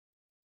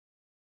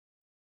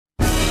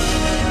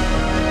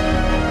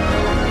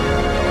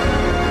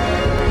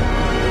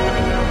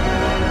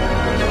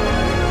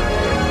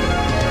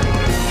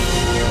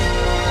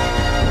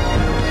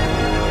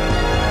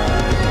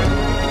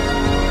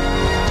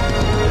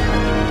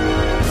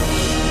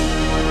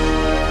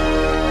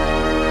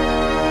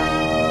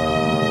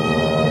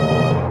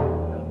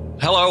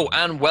Hello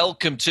and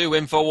welcome to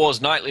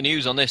Infowars Nightly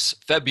News on this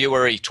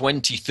February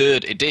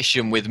 23rd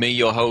edition with me,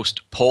 your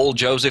host, Paul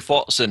Joseph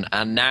Watson.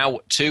 And now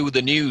to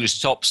the news.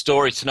 Top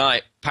story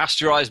tonight,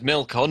 pasteurized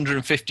milk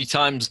 150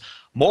 times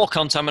more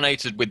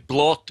contaminated with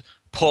blood,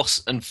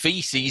 pus and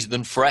feces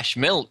than fresh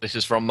milk. This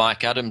is from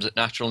Mike Adams at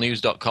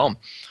naturalnews.com.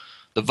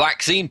 The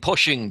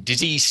vaccine-pushing,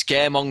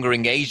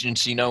 disease-scaremongering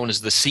agency known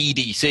as the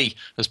CDC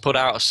has put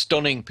out a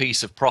stunning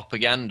piece of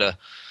propaganda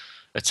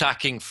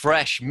attacking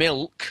fresh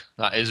milk,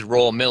 that is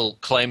raw milk,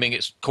 claiming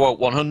it's, quote,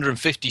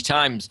 150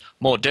 times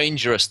more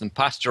dangerous than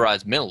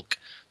pasteurized milk.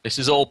 This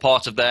is all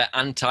part of their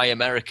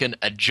anti-American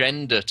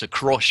agenda to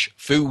crush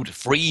food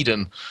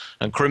freedom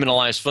and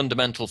criminalize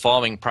fundamental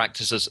farming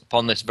practices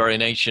upon this very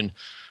nation,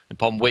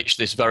 upon which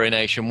this very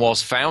nation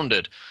was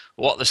founded.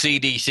 What the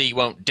CDC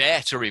won't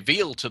dare to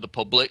reveal to the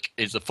public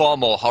is the far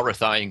more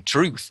horrifying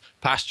truth.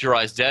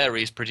 Pasteurized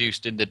dairy is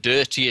produced in the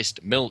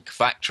dirtiest milk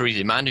factories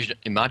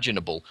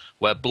imaginable,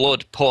 where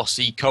blood, pus,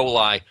 E.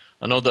 coli,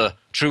 and other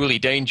truly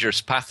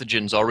dangerous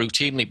pathogens are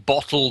routinely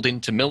bottled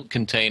into milk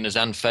containers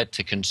and fed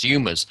to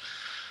consumers.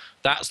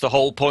 That's the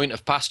whole point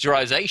of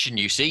pasteurization,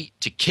 you see,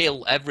 to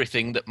kill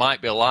everything that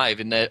might be alive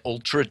in their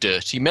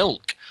ultra-dirty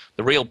milk.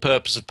 The real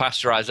purpose of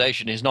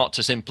pasteurization is not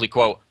to simply,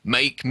 quote,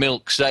 make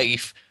milk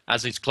safe,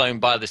 as is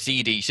claimed by the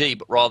CDC,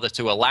 but rather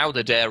to allow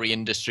the dairy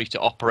industry to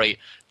operate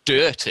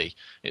dirty.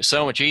 It's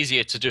so much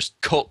easier to just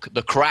cook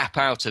the crap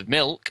out of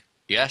milk,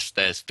 yes,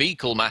 there's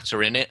fecal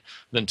matter in it,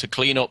 than to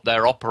clean up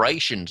their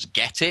operations.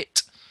 Get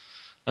it?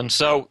 And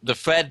so the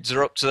feds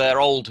are up to their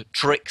old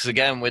tricks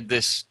again with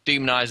this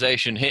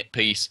demonization hit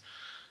piece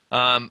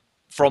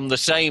from the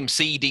same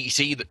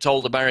CDC that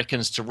told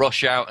Americans to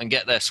rush out and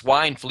get their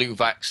swine flu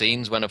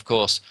vaccines when, of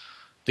course,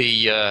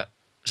 the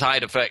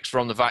side effects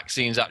from the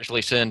vaccines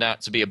actually turned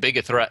out to be a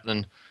bigger threat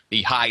than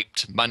the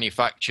hyped,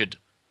 manufactured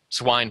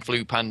swine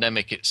flu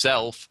pandemic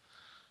itself.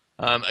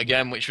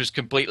 Again, which was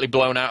completely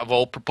blown out of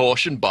all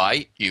proportion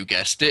by, you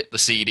guessed it, the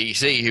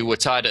CDC, who were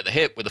tied at the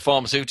hip with the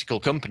pharmaceutical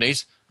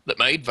companies that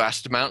made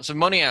vast amounts of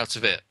money out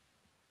of it.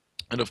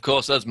 And of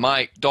course, as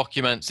Mike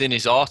documents in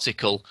his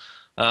article,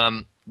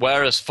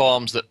 whereas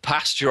farms that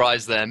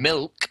pasteurize their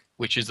milk,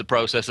 which is the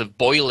process of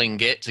boiling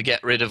it to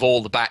get rid of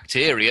all the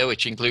bacteria,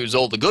 which includes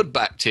all the good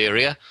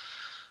bacteria,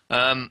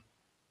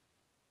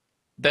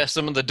 they're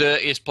some of the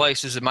dirtiest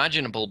places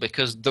imaginable,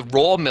 because the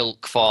raw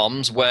milk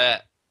farms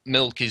where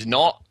milk is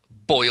not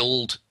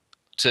boiled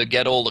to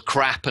get all the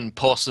crap and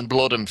pus and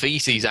blood and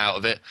feces out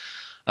of it,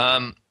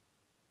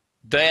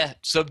 they're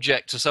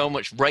subject to so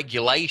much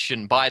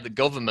regulation by the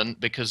government,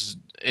 because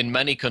in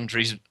many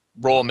countries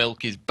raw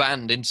milk is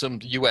banned. In some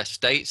US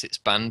states it's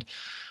banned,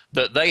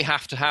 that they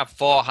have to have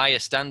far higher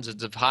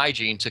standards of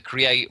hygiene to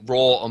create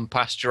raw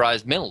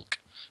unpasteurized milk.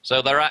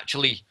 So they're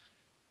actually,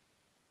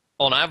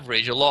 on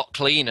average, a lot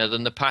cleaner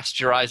than the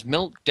pasteurized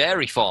milk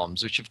dairy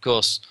farms, which of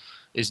course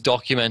is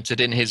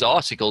documented in his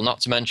article, not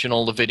to mention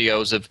all the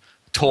videos of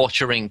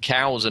torturing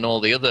cows and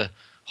all the other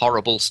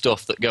horrible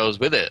stuff that goes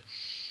with it.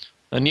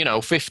 And, you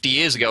know, 50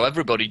 years ago,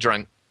 everybody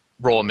drank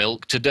raw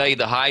milk. Today,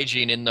 the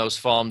hygiene in those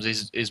farms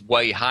is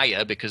way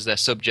higher because they're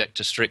subject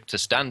to stricter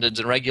standards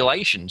and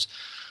regulations.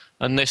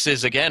 And this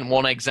is, again,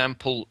 one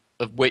example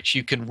of which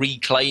you can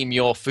reclaim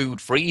your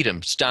food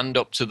freedom. Stand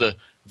up to the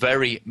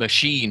very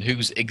machine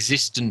whose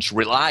existence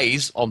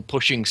relies on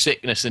pushing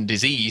sickness and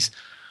disease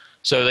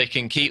so they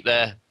can keep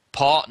their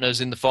partners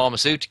in the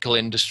pharmaceutical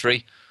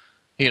industry,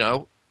 you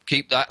know,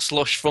 keep that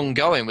slush fund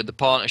going with the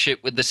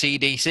partnership with the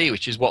CDC,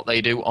 which is what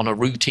they do on a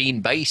routine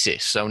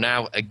basis. So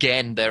now,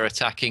 again, they're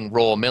attacking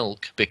raw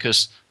milk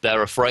because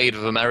they're afraid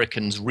of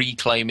Americans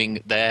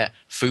reclaiming their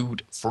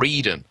food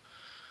freedom.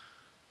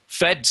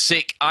 Fed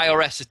sick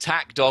IRS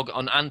attack dog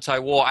on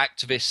anti-war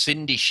activist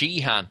Cindy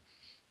Sheehan.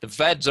 The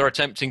feds are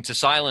attempting to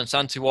silence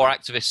anti-war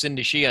activist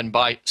Cindy Sheehan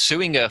by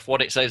suing her for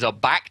what it says are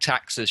back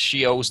taxes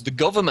she owes the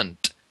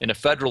government. In a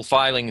federal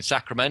filing in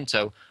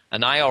Sacramento,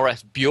 an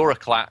IRS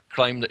bureaucrat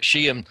claimed that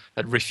Sheehan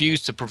had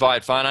refused to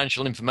provide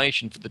financial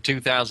information for the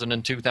 2000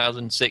 and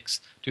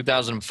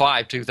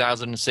 2005,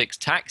 2006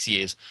 tax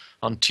years.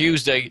 On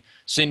Tuesday,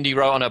 Cindy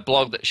wrote on her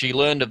blog that she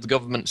learned of the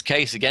government's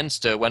case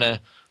against her when a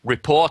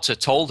reporter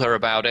told her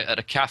about it at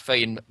a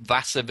cafe in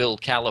Vassarville,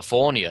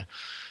 California.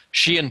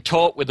 Sheehan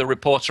talked with the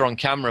reporter on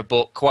camera,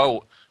 but,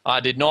 quote, I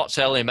did not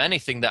tell him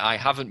anything that I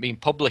haven't been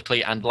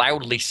publicly and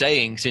loudly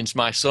saying since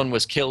my son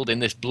was killed in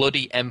this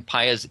bloody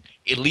empire's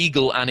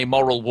illegal and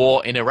immoral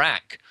war in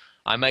Iraq.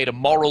 I made a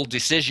moral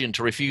decision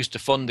to refuse to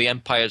fund the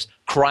empire's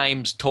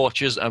crimes,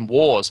 tortures, and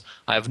wars.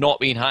 I have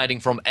not been hiding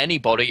from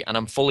anybody, and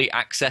I'm fully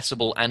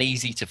accessible and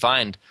easy to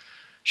find,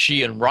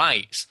 Sheehan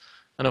writes.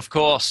 And of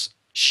course,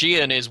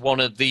 Sheehan is one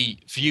of the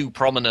few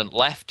prominent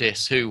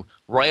leftists who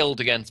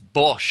railed against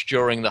Bush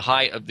during the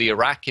height of the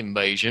Iraq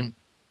invasion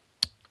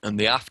and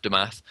the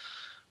aftermath,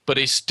 but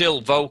is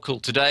still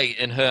vocal today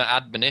in her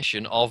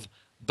admonition of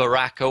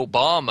Barack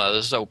Obama,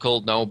 the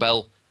so-called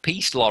Nobel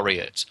Peace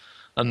Laureate.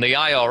 And the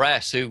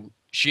IRS, who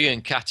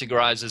Sheehan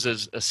categorizes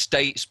as a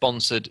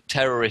state-sponsored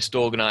terrorist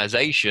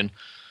organization,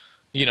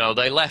 you know,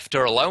 they left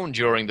her alone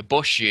during the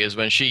Bush years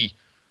when she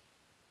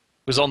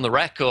was on the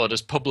record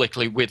as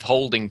publicly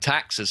withholding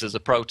taxes as a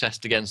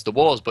protest against the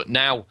wars. But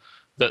now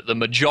that the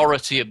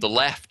majority of the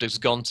left has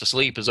gone to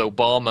sleep as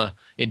Obama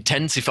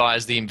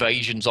intensifies the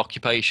invasions,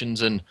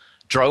 occupations, and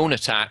drone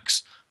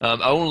attacks,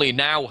 only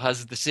now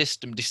has the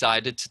system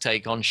decided to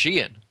take on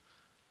Sheehan.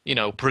 You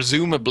know,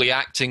 presumably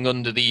acting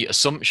under the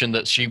assumption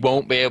that she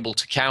won't be able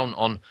to count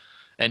on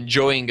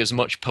enjoying as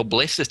much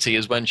publicity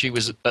as when she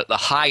was at the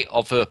height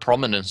of her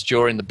prominence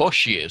during the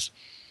Bush years.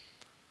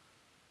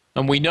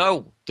 And we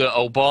know that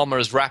Obama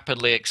has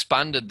rapidly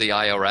expanded the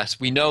IRS.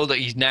 We know that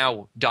he's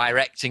now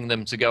directing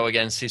them to go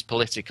against his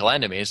political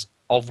enemies,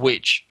 of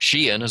which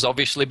Sheehan has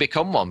obviously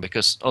become one,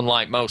 because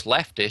unlike most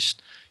leftists,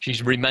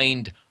 she's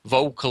remained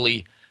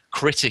vocally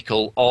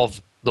critical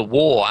of the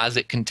war as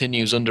it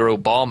continues under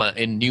Obama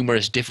in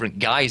numerous different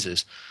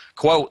guises.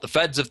 Quote, "The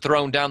feds have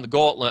thrown down the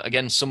gauntlet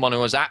against someone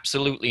who has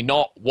absolutely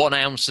not 1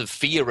 ounce of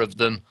fear of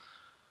them.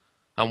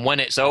 And when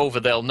it's over,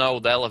 they'll know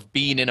they'll have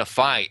been in a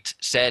fight,"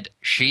 said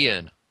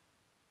Sheehan.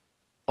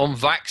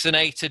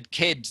 Unvaccinated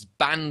kids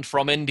banned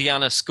from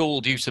Indiana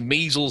school due to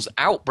measles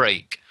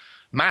outbreak.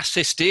 Mass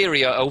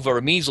hysteria over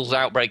a measles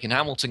outbreak in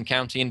Hamilton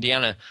County,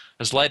 Indiana,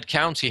 has led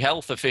county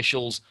health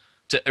officials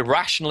to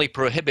irrationally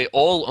prohibit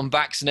all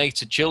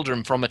unvaccinated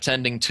children from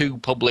attending 2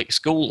 public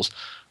schools.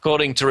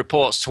 According to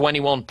reports,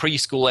 21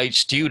 preschool-age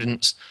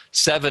students,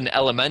 7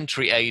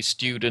 elementary-age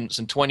students,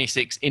 and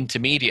 26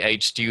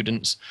 intermediate-age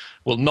students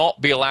will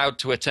not be allowed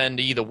to attend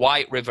either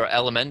White River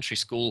Elementary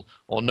School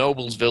or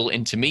Noblesville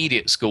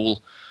Intermediate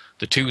School,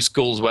 the 2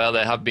 schools where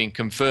there have been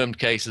confirmed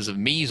cases of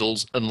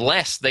measles,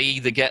 unless they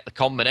either get the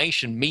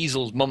combination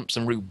measles, mumps,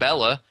 and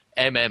rubella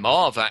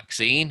MMR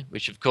vaccine,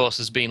 which of course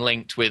has been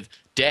linked with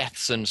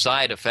deaths and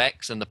side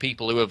effects, and the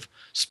people who have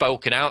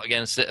spoken out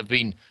against it have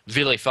been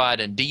vilified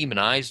and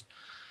demonized,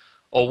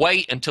 or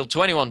wait until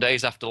 21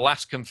 days after the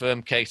last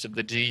confirmed case of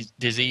the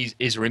disease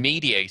is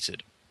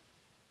remediated.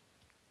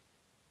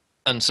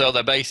 And so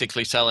they're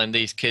basically telling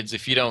these kids,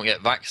 if you don't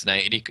get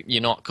vaccinated,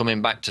 you're not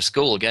coming back to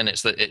school. Again,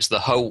 it's the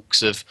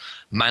hoax of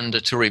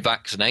mandatory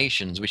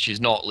vaccinations, which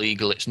is not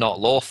legal, it's not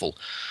lawful.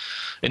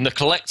 In the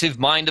collective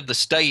mind of the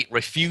state,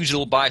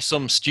 refusal by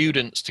some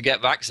students to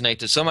get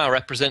vaccinated somehow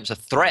represents a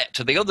threat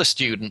to the other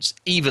students,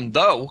 even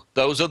though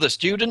those other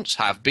students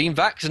have been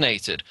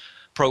vaccinated.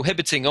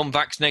 Prohibiting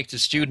unvaccinated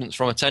students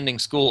from attending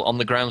school on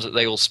the grounds that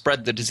they will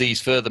spread the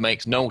disease further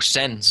makes no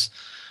sense,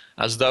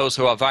 as those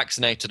who are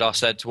vaccinated are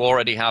said to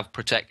already have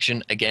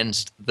protection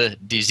against the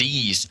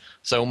disease.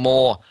 So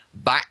more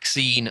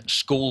vaccine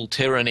school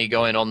tyranny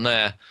going on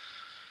there.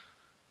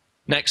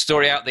 Next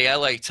story out, the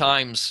LA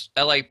Times.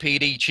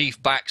 LAPD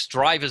chief backs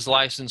driver's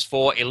license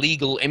for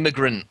illegal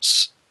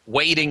immigrants.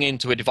 Wading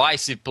into a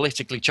divisive,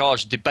 politically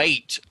charged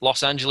debate,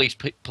 Los Angeles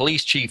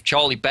Police Chief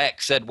Charlie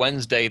Beck said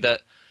Wednesday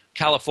that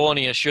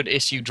California should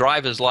issue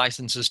driver's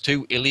licenses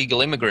to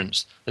illegal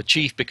immigrants. The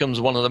chief becomes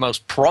one of the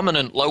most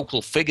prominent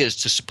local figures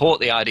to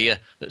support the idea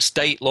that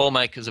state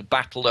lawmakers have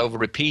battled over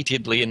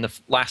repeatedly in the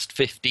last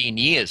 15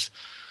 years.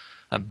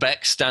 And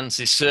Beck's stance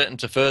is certain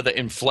to further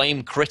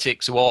inflame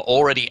critics who are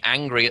already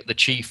angry at the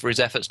chief for his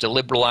efforts to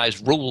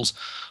liberalize rules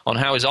on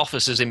how his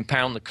officers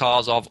impound the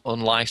cars of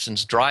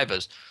unlicensed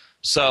drivers.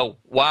 So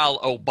while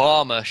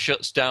Obama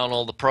shuts down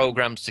all the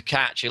programs to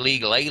catch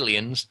illegal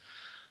aliens,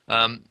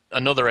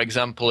 another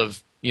example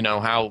of, you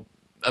know, how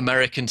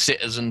American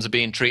citizens are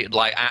being treated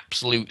like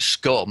absolute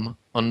scum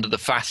under the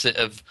facet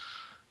of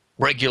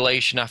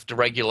regulation after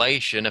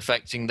regulation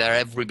affecting their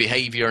every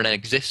behavior and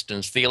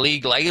existence. The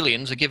illegal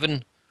aliens are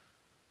given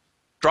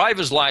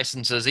driver's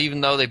licenses even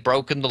though they've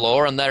broken the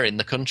law and they're in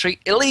the country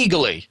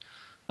illegally.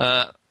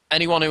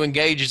 Anyone who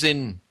engages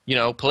in, you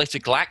know,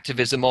 political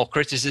activism or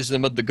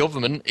criticism of the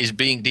government is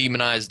being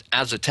demonized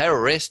as a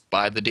terrorist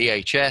by the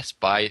DHS,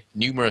 by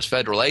numerous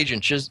federal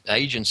agencies,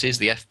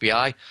 the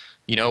FBI.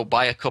 You know,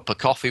 buy a cup of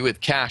coffee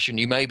with cash and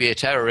you may be a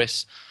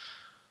terrorist.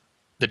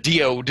 The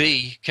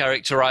DOD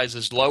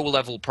characterizes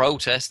low-level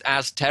protest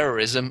as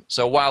terrorism.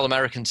 So while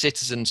American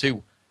citizens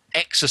who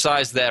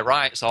exercise their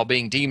rights are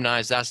being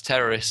demonized as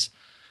terrorists,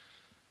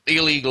 the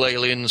illegal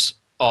aliens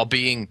are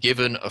being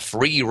given a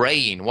free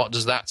rein. What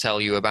does that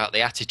tell you about the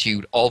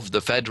attitude of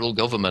the federal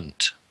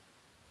government?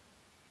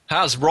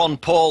 Has Ron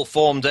Paul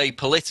formed a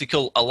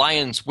political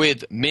alliance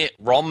with Mitt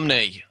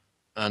Romney?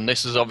 And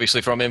this is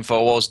obviously from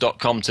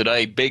Infowars.com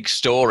today. Big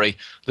story.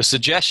 The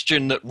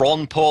suggestion that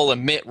Ron Paul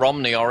and Mitt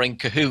Romney are in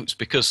cahoots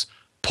because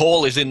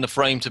Paul is in the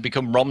frame to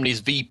become Romney's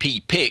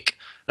VP pick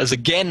has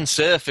again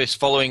surfaced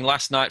following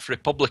last night's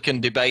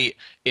Republican debate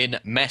in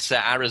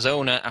Mesa,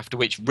 Arizona, after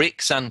which Rick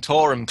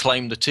Santorum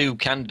claimed the 2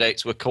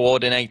 candidates were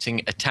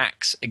coordinating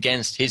attacks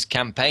against his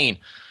campaign.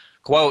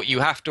 Quote, "You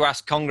have to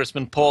ask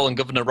Congressman Paul and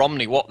Governor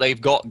Romney what they've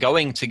got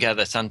going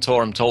together,"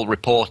 Santorum told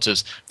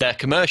reporters. "Their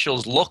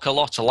commercials look a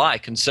lot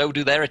alike, and so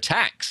do their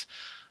attacks."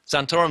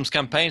 Santorum's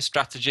campaign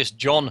strategist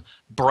John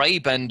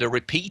Brabender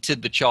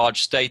repeated the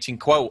charge, stating,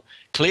 quote,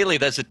 "Clearly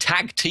there's a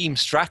tag team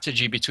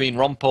strategy between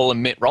Ron Paul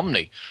and Mitt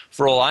Romney.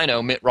 For all I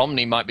know, Mitt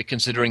Romney might be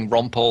considering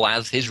Ron Paul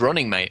as his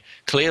running mate.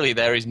 Clearly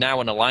there is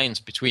now an alliance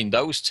between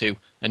those two,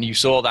 and you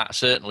saw that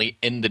certainly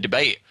in the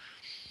debate."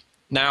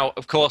 Now,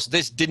 of course,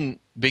 this didn't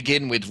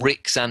begin with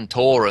Rick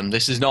Santorum.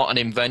 This is not an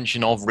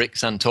invention of Rick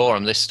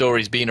Santorum. This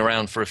story's been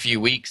around for a few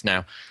weeks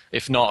now,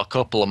 if not a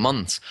couple of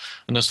months.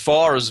 And as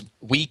far as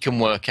we can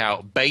work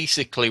out,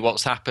 basically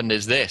what's happened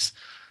is this.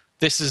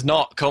 This has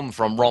not come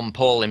from Ron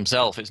Paul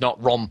himself. It's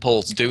not Ron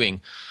Paul's doing.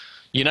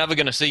 You're never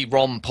going to see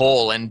Ron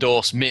Paul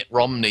endorse Mitt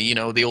Romney, you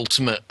know, the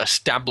ultimate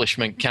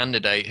establishment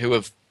candidate who,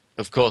 of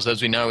course,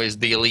 as we know, is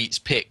the elite's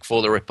pick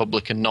for the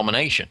Republican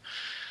nomination.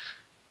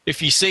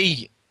 If you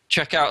see,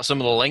 check out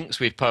some of the links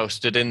we've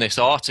posted in this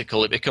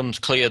article, it becomes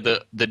clear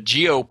that the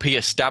GOP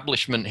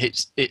establishment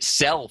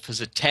itself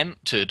has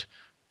attempted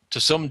to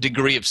some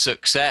degree of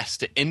success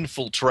to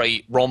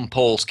infiltrate Ron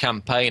Paul's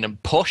campaign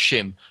and push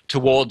him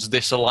towards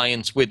this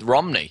alliance with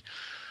Romney.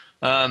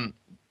 And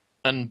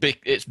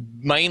it's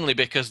mainly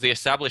because the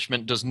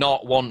establishment does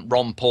not want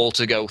Ron Paul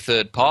to go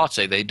third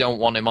party. They don't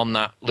want him on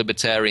that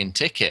libertarian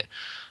ticket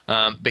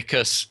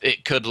because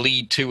it could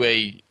lead to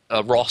a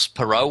Ross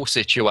Perot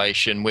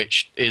situation,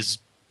 which is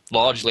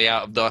largely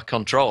out of their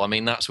control. I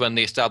mean, that's when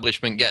the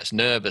establishment gets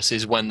nervous,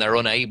 is when they're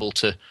unable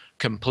to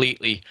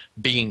completely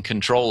be in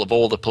control of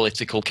all the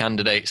political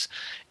candidates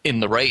in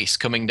the race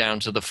coming down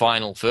to the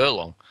final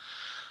furlong.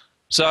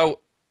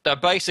 So they're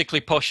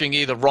basically pushing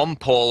either Ron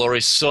Paul or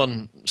his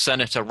son,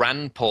 Senator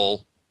Rand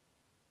Paul.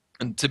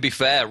 And to be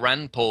fair,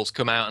 Rand Paul's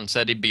come out and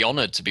said he'd be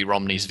honored to be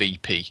Romney's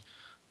VP.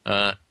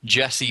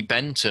 Jesse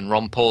Benton,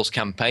 Ron Paul's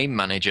campaign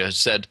manager, has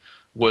said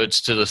words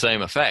to the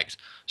same effect.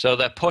 So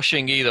they're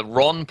pushing either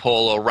Ron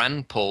Paul or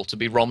Rand Paul to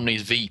be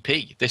Romney's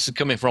VP. This is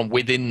coming from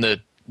within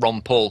the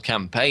Ron Paul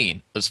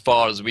campaign, as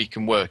far as we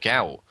can work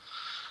out.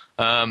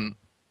 And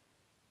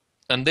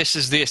this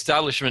is the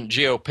establishment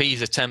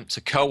GOP's attempt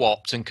to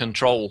co-opt and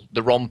control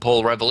the Ron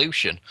Paul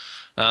revolution.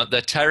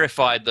 They're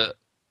terrified that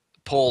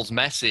Paul's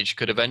message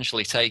could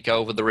eventually take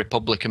over the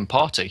Republican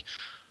Party.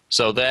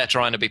 So they're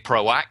trying to be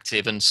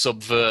proactive and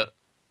subvert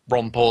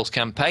Ron Paul's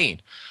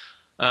campaign.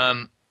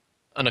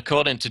 And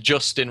according to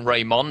Justin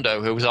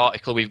Raimondo, whose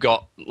article we've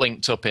got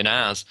linked up in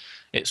ours,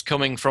 it's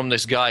coming from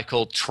this guy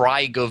called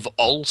Trygov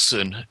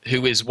Olson,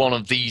 who is one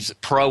of these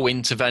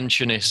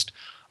pro-interventionist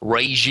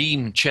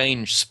regime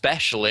change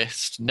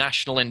specialists,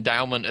 National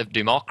Endowment of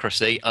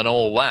Democracy and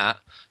all that,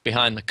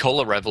 behind the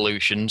colour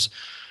revolutions,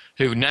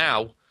 who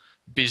now,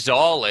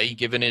 bizarrely,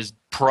 given his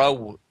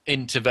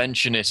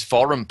pro-interventionist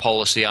foreign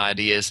policy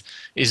ideas,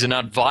 is an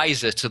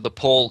advisor to the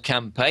Paul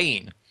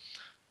campaign.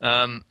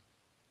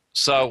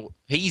 So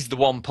he's the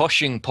one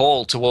pushing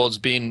Paul towards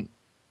being,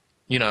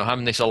 you know,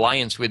 having this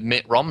alliance with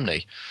Mitt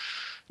Romney.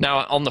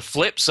 Now, on the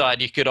flip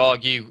side, you could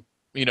argue,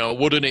 you know,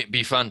 wouldn't it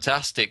be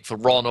fantastic for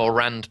Ron or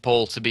Rand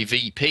Paul to be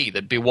VP?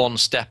 They'd be one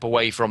step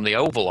away from the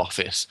Oval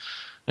Office.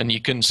 And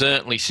you can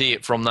certainly see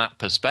it from that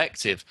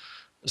perspective,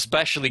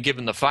 especially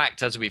given the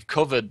fact, as we've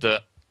covered,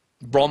 that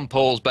Ron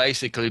Paul's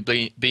basically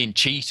being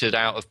cheated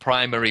out of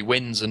primary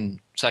wins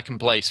and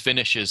second-place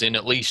finishes in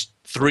at least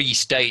 3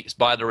 states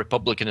by the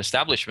Republican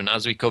establishment,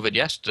 as we covered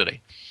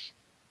yesterday.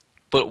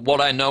 But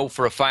what I know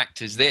for a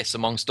fact is this,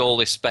 amongst all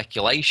this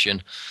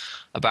speculation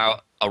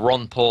about a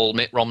Ron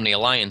Paul-Mitt Romney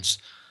alliance,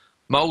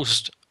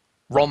 most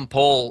Ron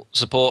Paul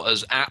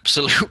supporters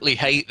absolutely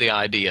hate the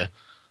idea.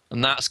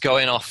 And that's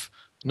going off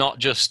not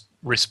just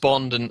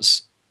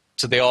respondents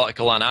to the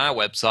article on our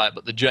website,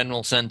 but the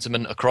general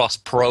sentiment across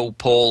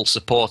pro-Paul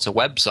supporter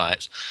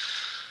websites.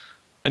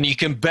 And you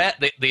can bet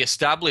that the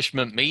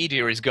establishment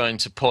media is going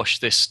to push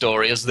this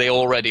story, as they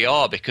already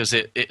are, because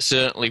it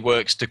certainly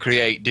works to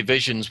create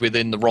divisions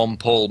within the Ron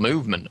Paul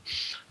movement.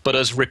 But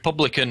as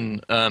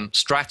Republican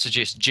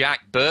strategist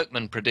Jack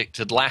Berkman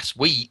predicted last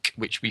week,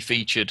 which we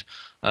featured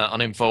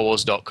on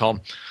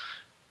Infowars.com,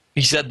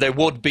 he said there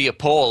would be a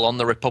Paul on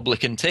the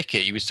Republican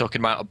ticket. He was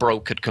talking about a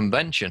brokered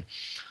convention.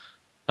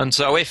 And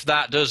so if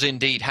that does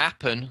indeed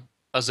happen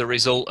as a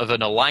result of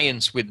an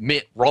alliance with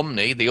Mitt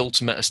Romney, the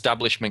ultimate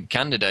establishment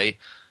candidate,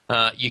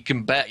 you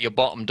can bet your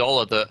bottom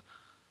dollar that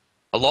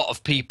a lot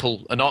of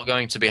people are not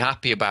going to be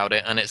happy about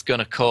it, and it's going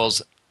to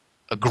cause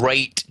a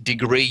great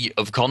degree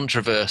of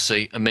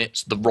controversy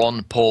amidst the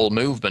Ron Paul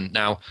movement.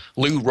 Now,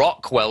 Lou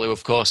Rockwell, who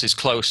of course is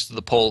close to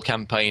the Paul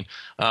campaign,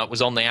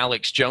 was on the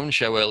Alex Jones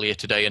show earlier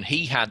today, and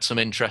he had some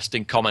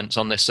interesting comments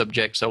on this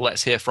subject, so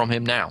let's hear from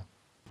him now.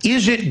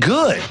 Is it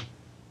good,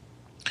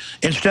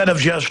 instead of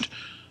just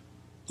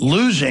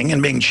losing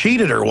and being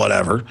cheated or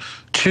whatever,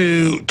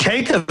 to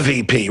take a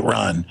VP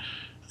run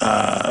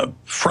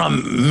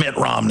from Mitt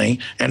Romney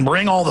and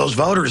bring all those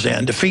voters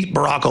in, defeat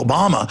Barack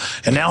Obama,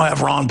 and now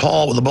have Ron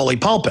Paul with a bully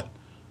pulpit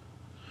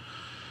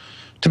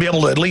to be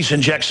able to at least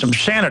inject some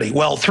sanity?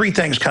 Well, 3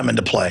 things come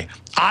into play.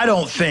 I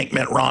don't think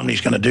Mitt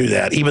Romney's going to do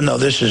that, even though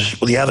this is,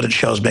 the evidence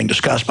shows, being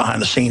discussed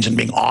behind the scenes and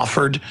being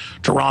offered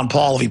to Ron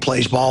Paul if he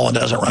plays ball and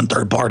doesn't run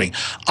third party.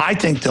 I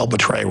think they'll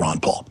betray Ron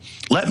Paul.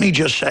 Let me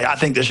just say, I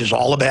think this is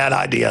all a bad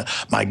idea.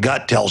 My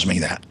gut tells me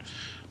that.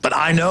 But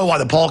I know why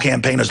the Paul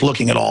campaign is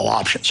looking at all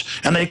options,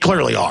 and they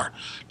clearly are.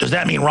 Does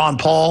that mean Ron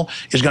Paul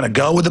is going to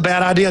go with the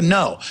bad idea?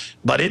 No.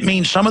 But it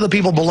means some of the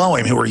people below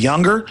him who are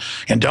younger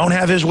and don't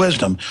have his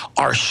wisdom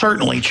are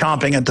certainly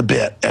chomping at the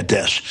bit at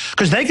this.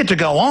 Because they get to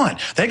go on.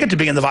 They get to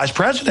be in the vice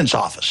president's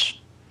office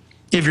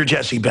if you're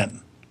Jesse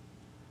Benton,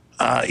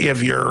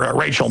 if you're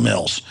Rachel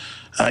Mills,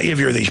 if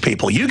you're these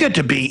people. You get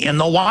to be in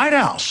the White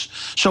House.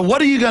 So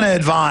what are you going to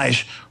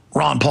advise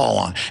Ron Paul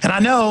on? And I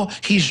know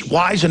he's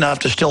wise enough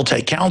to still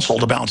take counsel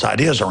to bounce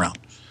ideas around.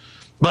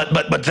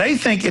 But they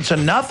think it's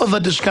enough of a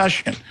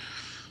discussion.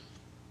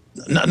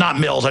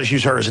 Not Mills, I just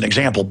use her as an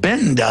example.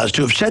 Benton does,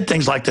 to have said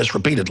things like this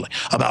repeatedly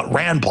about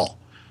Rand Paul.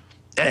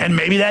 And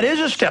maybe that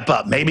is a step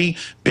up. Maybe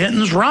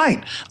Benton's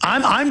right.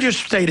 I'm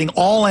just stating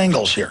all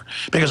angles here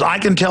because I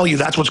can tell you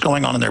that's what's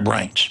going on in their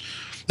brains.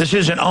 This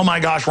isn't, oh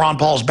my gosh, Ron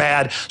Paul's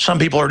bad. Some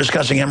people are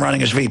discussing him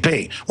running as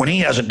VP when he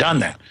hasn't done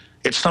that.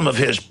 It's some of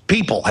his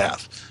people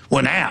have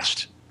when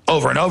asked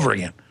over and over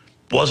again.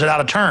 Was it out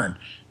of turn?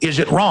 Is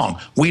it wrong?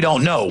 We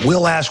don't know.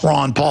 We'll ask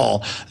Ron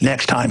Paul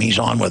next time he's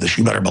on with us.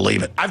 You better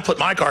believe it. I've put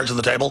my cards on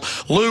the table.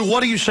 Lou,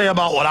 what do you say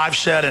about what I've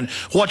said, and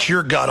what's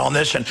your gut on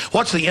this, and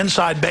what's the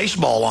inside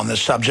baseball on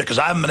this subject? Because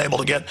I haven't been able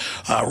to get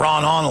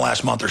Ron on the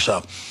last month or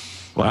so.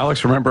 Well,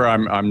 Alex, remember,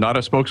 I'm not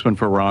a spokesman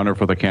for Ron or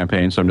for the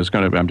campaign, so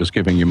I'm just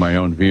giving you my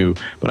own view.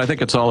 But I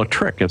think it's all a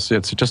trick. It's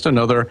just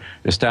another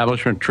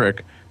establishment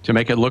trick to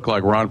make it look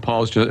like Ron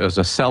Paul is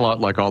a sellout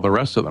like all the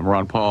rest of them.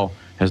 Ron Paul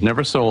has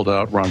never sold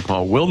out. Ron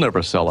Paul will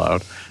never sell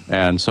out.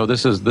 And so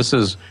this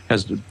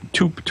has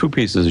two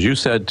pieces. As you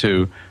said,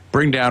 to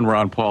bring down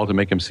Ron Paul to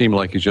make him seem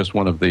like he's just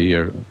one of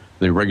the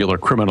regular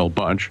criminal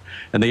bunch.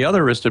 And the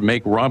other is to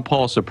make Ron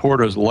Paul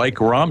supporters like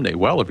Romney.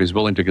 Well, if he's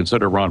willing to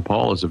consider Ron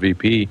Paul as a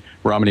VP,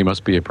 Romney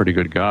must be a pretty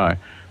good guy.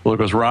 Well,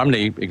 because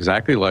Romney,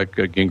 exactly like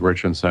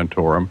Gingrich and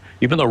Santorum,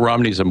 even though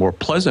Romney's a more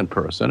pleasant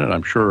person, and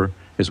I'm sure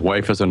his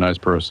wife is a nice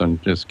person,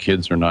 his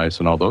kids are nice,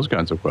 and all those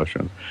kinds of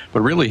questions.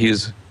 But really,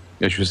 he's,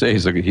 as you say,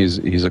 he's a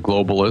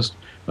globalist.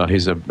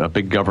 He's a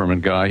big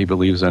government guy. He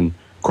believes in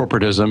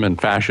corporatism and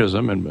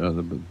fascism and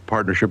the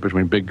partnership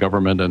between big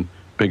government and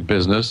big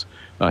business.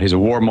 He's a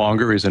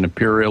warmonger. He's an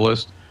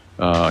imperialist.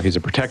 He's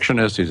a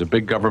protectionist. He's a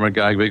big government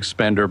guy, big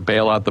spender,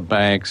 bail out the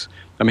banks.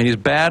 I mean, he's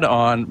bad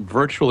on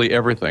virtually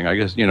everything. I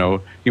guess,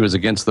 he was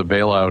against the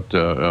bailout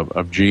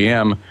of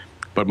GM.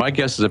 But my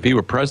guess is if he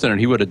were president,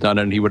 he would have done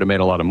it, and he would have made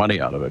a lot of money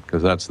out of it,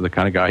 because that's the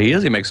kind of guy he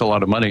is. He makes a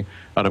lot of money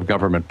out of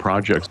government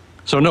projects.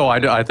 So, no,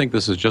 I think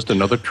this is just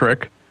another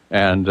trick,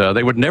 and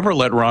they would never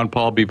let Ron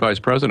Paul be vice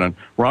president.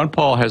 Ron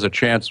Paul has a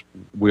chance,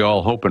 we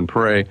all hope and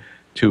pray,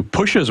 to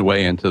push his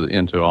way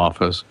into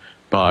office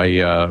by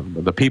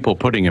the people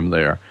putting him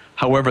there.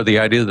 However, the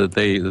idea that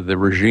the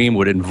regime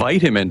would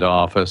invite him into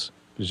office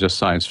is just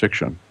science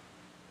fiction.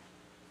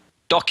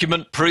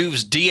 Document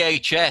proves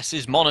DHS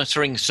is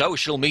monitoring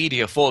social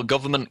media for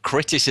government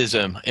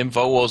criticism.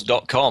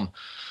 Infowars.com.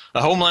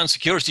 A Homeland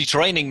Security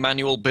training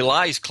manual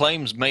belies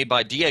claims made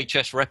by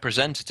DHS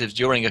representatives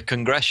during a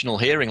congressional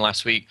hearing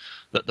last week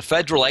that the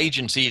federal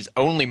agency is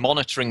only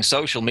monitoring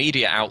social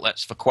media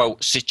outlets for,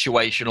 quote,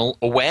 situational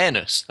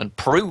awareness, and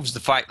proves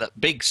the fact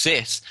that Big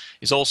Sis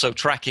is also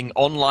tracking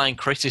online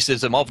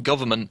criticism of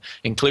government,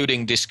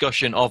 including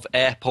discussion of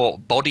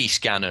airport body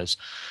scanners.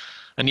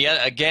 And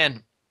yet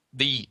again,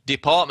 the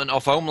Department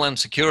of Homeland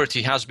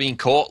Security has been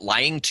caught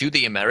lying to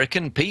the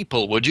American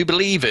people. Would you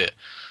believe it?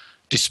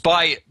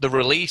 Despite the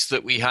release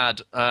that we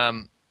had a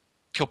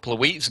couple of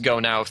weeks ago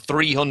now of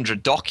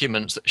 300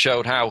 documents that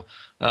showed how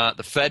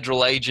the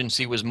federal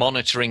agency was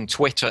monitoring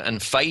Twitter and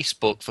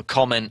Facebook for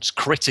comments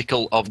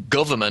critical of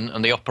government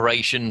and the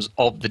operations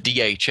of the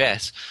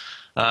DHS.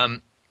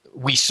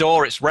 We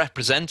saw its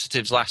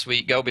representatives last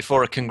week go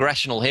before a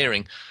congressional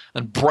hearing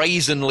and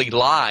brazenly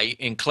lie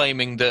in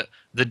claiming that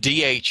the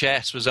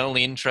DHS was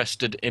only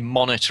interested in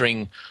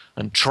monitoring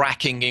and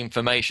tracking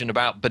information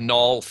about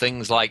banal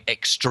things like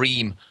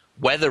extreme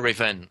weather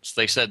events.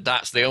 They said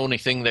that's the only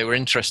thing they were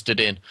interested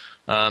in.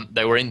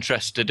 They were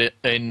interested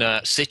in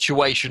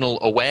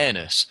situational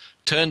awareness.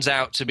 Turns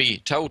out to be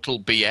total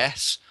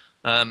BS.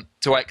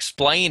 To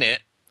explain it,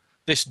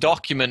 this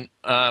document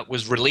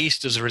was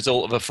released as a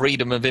result of a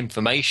Freedom of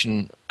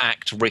Information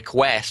Act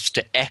request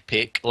to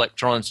EPIC,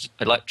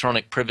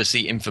 Electronic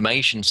Privacy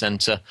Information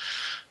Center.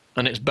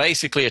 And it's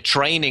basically a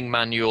training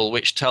manual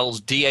which tells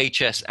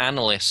DHS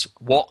analysts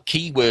what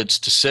keywords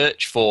to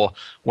search for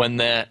when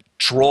they're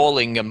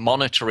trawling and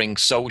monitoring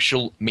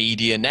social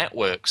media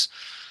networks.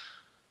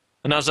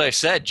 And as I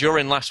said,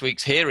 during last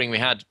week's hearing, we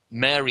had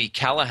Mary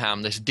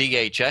Callahan, this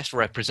DHS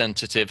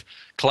representative,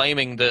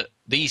 claiming that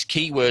these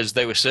keywords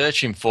they were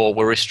searching for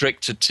were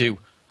restricted to,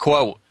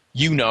 quote,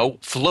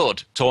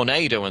 flood,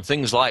 tornado, and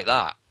things like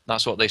that.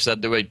 That's what they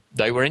said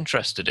they were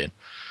interested in.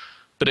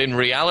 But in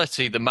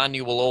reality, the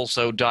manual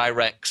also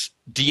directs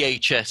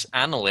DHS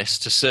analysts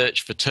to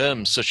search for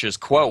terms such as,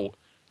 quote,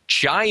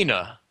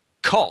 China,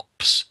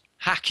 cops,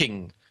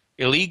 hacking,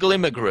 illegal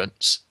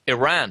immigrants,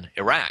 Iran,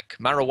 Iraq,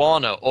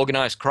 marijuana,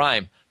 organized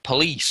crime,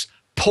 police,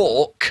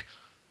 pork,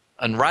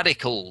 and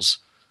radicals.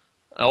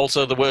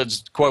 Also, the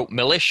words, quote,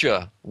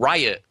 militia,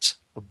 riot,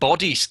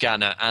 body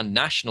scanner, and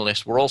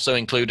nationalist were also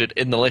included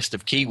in the list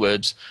of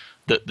keywords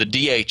that the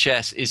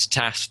DHS is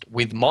tasked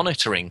with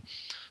monitoring.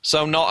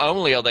 So not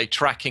only are they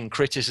tracking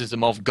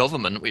criticism of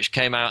government, which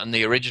came out in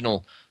the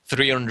original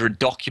 300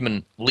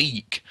 document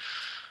leak,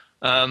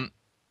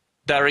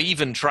 they're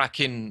even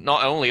tracking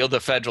not only other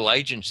federal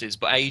agencies,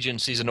 but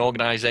agencies and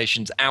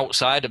organizations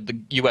outside of the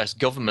US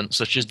government,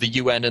 such as the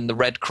UN and the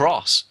Red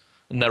Cross.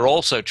 And they're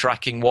also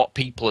tracking what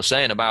people are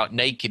saying about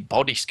naked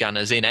body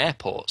scanners in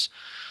airports.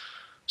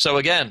 So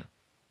again,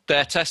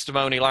 their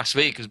testimony last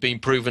week has been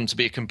proven to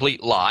be a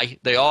complete lie.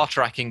 They are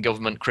tracking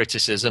government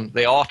criticism.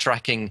 They are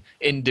tracking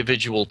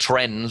individual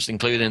trends,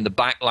 including the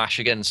backlash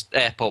against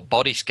airport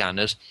body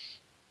scanners.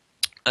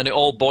 And it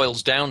all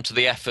boils down to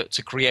the effort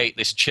to create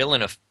this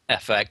chilling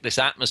effect, this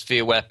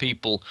atmosphere where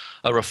people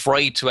are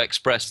afraid to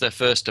express their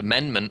First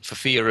Amendment for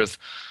fear of,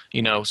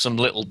 you know, some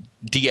little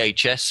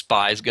DHS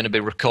spy is going to be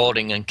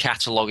recording and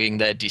cataloguing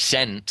their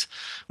dissent,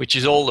 which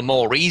is all the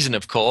more reason,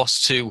 of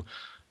course, to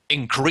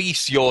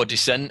increase your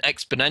dissent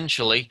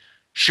exponentially,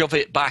 shove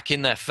it back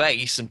in their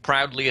face, and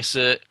proudly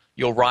assert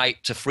your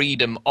right to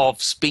freedom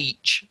of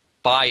speech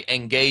by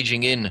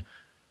engaging in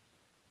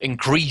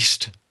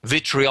increased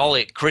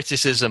vitriolic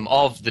criticism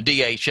of the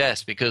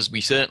DHS, because we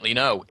certainly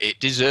know it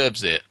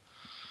deserves it.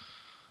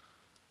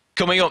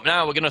 Coming up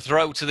now, we're going to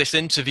throw to this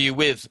interview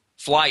with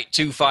Flight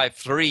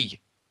 253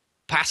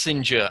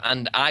 passenger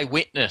and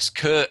eyewitness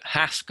Kurt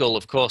Haskell.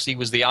 Of course, he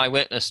was the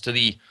eyewitness to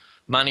the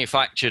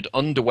manufactured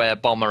underwear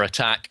bomber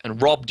attack,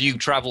 and Rob Dew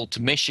travelled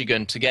to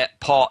Michigan to get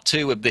part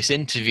 2 of this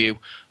interview,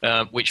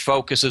 which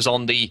focuses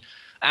on the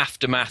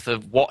aftermath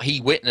of what he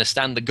witnessed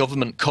and the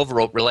government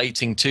cover-up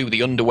relating to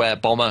the underwear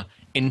bomber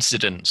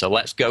incident. So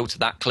let's go to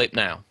that clip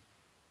now.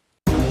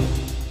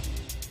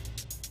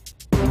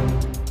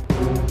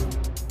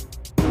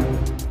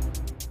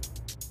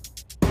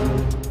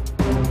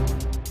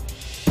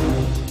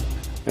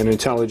 An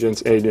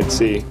intelligence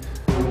agency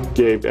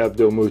gave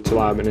Abdul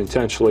Muttalib an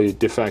intentionally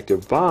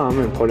defective bomb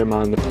and put him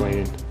on the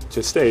plane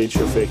to stage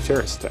a fake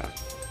terrorist attack.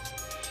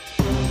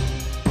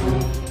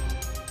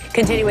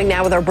 Continuing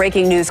now with our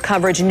breaking news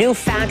coverage, new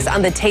facts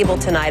on the table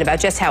tonight about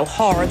just how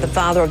hard the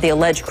father of the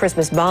alleged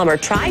Christmas bomber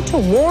tried to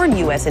warn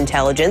U.S.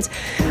 intelligence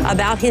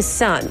about his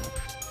son.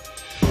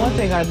 One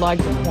thing I'd like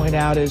to point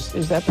out is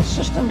that the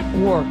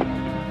system worked.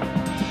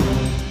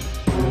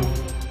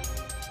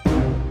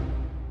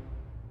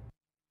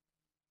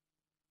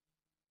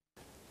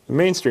 The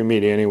mainstream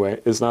media,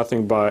 anyway, is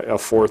nothing but a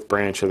fourth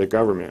branch of the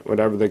government.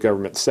 Whatever the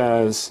government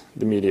says,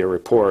 the media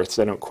reports.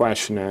 They don't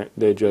question it.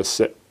 They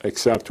just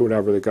accept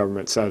whatever the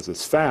government says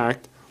is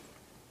fact.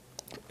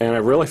 And I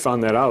really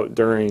found that out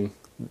during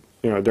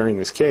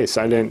this case.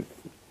 I didn't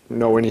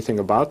know anything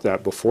about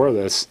that before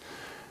this,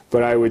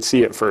 but I would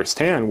see it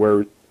firsthand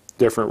where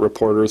different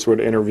reporters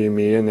would interview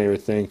me and they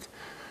would think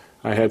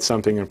I had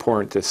something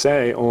important to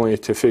say, only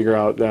to figure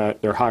out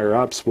that their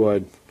higher-ups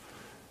would,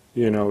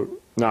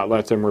 not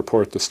let them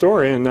report the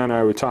story, and then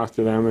I would talk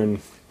to them and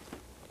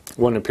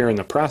wouldn't appear in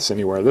the press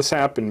anywhere. This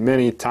happened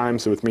many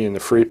times with me in the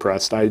Free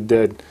Press. I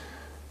did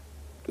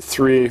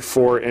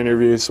 3-4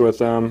 interviews with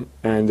them,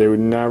 and they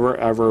would never,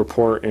 ever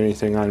report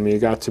anything on me. It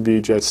got to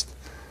be just,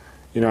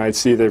 I'd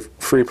see the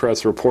Free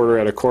Press reporter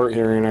at a court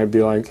hearing, and I'd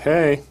be like,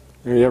 hey,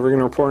 are you ever going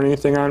to report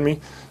anything on me?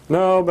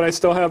 No, but I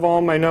still have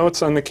all my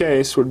notes on the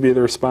case, would be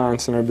the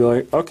response, and I'd be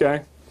like,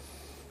 okay,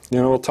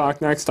 we'll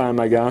talk next time,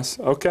 I guess.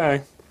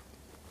 Okay.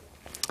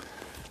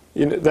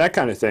 That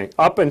kind of thing.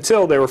 Up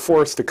until they were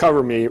forced to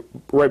cover me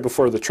right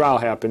before the trial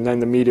happened, then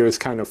the media was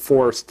kind of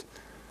forced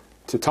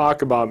to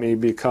talk about me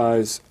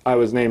because I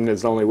was named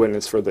as the only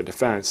witness for the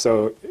defense.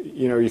 So,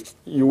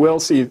 you will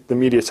see the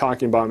media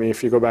talking about me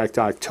if you go back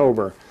to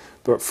October,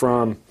 but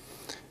from,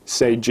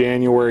 say,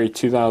 January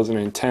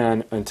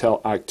 2010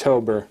 until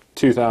October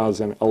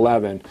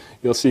 2011,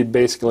 you'll see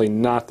basically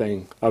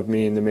nothing of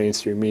me in the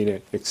mainstream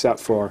media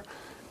except for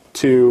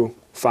 2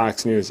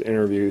 Fox News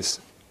interviews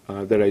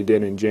that I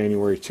did in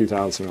January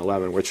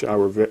 2011, which I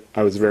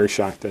was very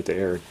shocked that they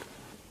aired.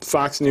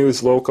 Fox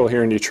News local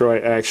here in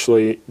Detroit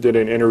actually did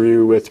an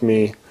interview with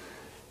me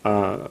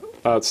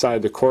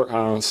outside the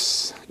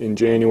courthouse in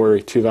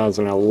January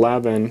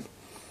 2011.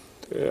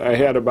 I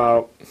had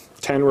about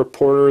 10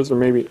 reporters, or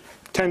maybe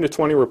 10 to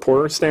 20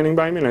 reporters standing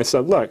by me, and I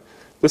said, look,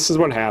 this is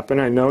what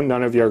happened. I know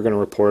none of you are going to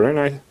report it, and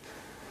I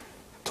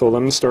told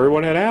them the story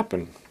what had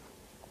happened.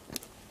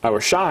 I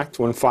was shocked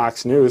when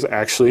Fox News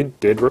actually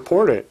did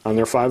report it on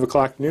their 5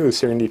 o'clock news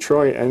here in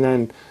Detroit. And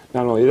then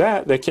not only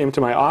that, they came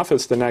to my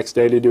office the next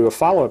day to do a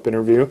follow-up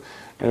interview,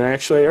 and I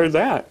actually aired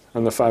that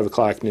on the 5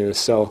 o'clock news.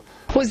 So,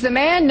 was the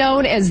man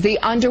known as the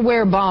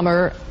underwear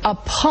bomber a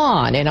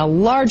pawn in a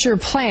larger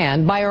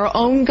plan by our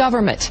own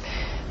government?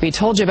 We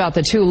told you about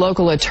the 2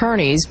 local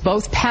attorneys,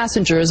 both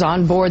passengers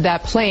on board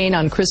that plane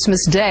on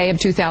Christmas Day of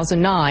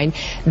 2009.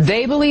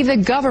 They believe the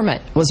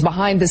government was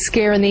behind the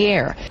scare in the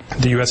air.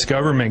 The U.S.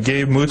 government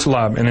gave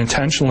Muttalib an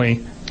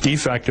intentionally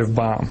defective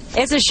bomb.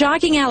 It's a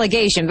shocking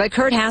allegation, but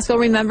Kurt Haskell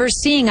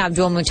remembers seeing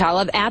Abdul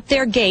Muttalib at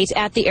their gate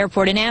at the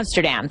airport in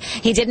Amsterdam.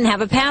 He didn't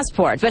have a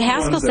passport, but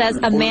Haskell says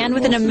a man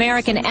with an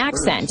American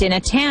accent in a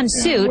tan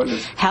suit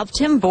helped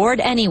him board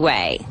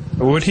anyway.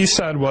 What he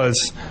said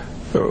was,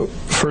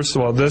 first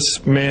of all,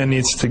 this man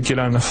needs to get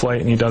on the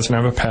flight and he doesn't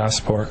have a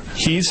passport.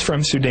 He's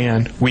from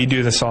Sudan. We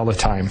do this all the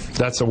time.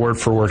 That's a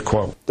word-for-word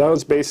quote. That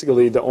was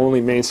basically the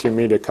only mainstream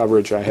media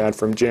coverage I had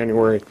from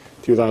January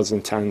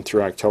 2010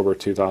 through October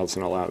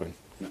 2011.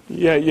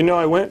 Yeah, you know,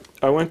 I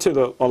went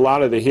to a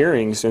lot of the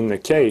hearings in the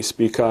case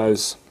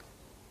because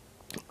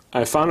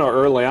I found out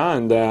early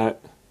on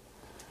that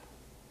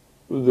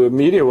the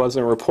media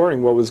wasn't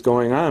reporting what was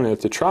going on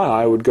at the trial.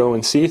 I would go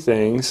and see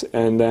things,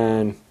 and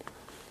then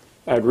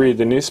I'd read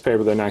the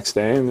newspaper the next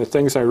day, and the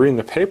things I read in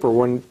the paper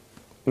wouldn't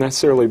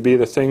necessarily be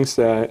the things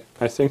that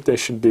I think they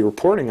should be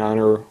reporting on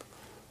or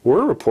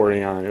were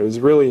reporting on. It was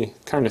really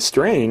kind of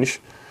strange.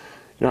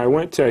 You know, I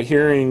went to a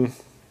hearing,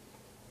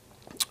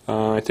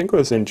 I think it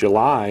was in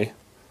July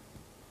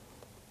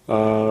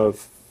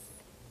of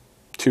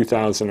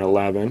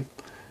 2011.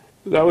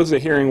 That was a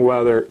hearing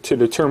to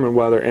determine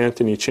whether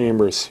Anthony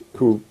Chambers,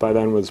 who by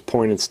then was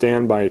appointed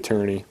standby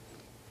attorney,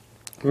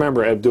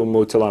 remember Abdul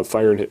Muttalib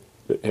fired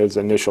his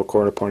initial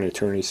court-appointed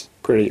attorneys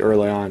pretty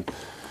early on.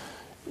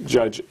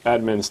 Judge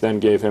Edmonds then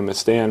gave him a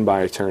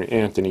standby attorney,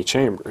 Anthony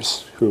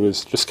Chambers, who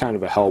was just kind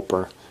of a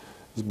helper.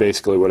 Is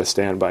basically what a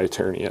standby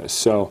attorney is.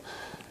 So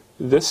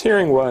this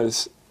hearing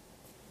was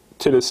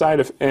to decide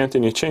if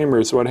Anthony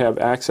Chambers would have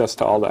access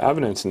to all the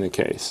evidence in the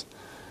case.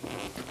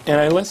 And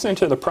I listened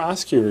to the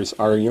prosecutors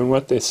argue, and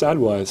what they said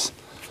was,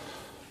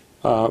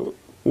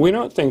 we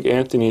don't think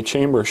Anthony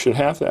Chambers should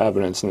have the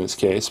evidence in this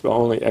case, but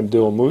only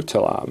Abdul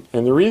Muttalib.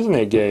 And the reason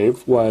they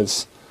gave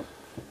was,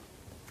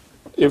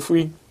 if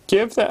we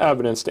give the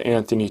evidence to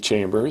Anthony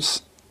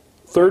Chambers,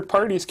 third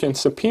parties can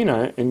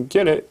subpoena it and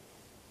get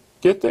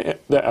the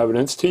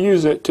evidence to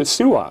use it to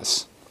sue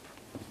us.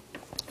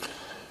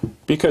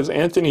 Because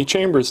Anthony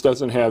Chambers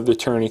doesn't have the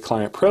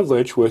attorney-client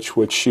privilege, which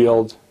would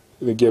shield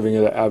the giving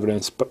of the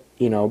evidence,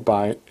 you know,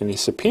 by any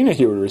subpoena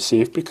he would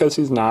receive, because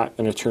he's not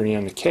an attorney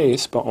on the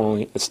case, but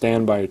only a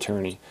standby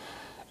attorney.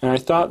 And I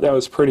thought that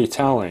was pretty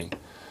telling.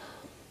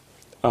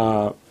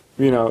 You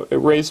know, it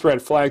raised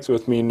red flags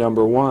with me.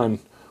 Number one,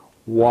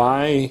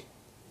 why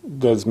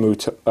does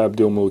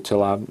Abdul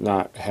Muttalib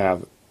not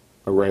have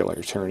a regular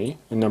attorney?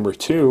 And number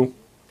two,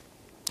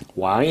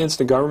 why is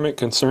the government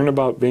concerned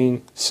about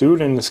being sued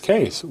in this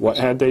case? What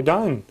had they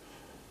done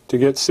to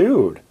get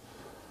sued?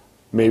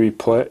 Maybe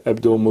put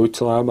Abdul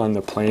Muttalib on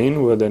the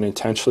plane with an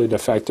intentionally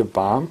defective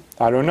bomb?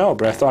 I don't know,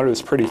 but I thought it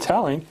was pretty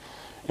telling.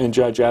 And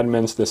Judge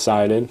Edmonds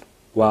decided,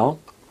 well,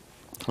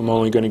 I'm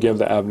only going to give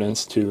the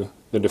evidence to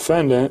the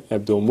defendant,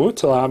 Abdul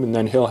Muttalib, and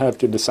then he'll have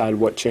to decide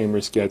what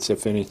Chambers gets,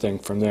 if anything,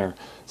 from there.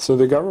 So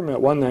the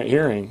government won that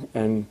hearing,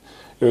 and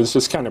it was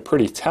just kind of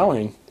pretty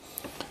telling,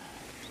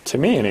 to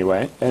me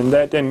anyway, and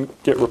that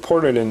didn't get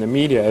reported in the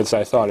media as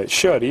I thought it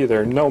should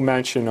either. No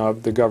mention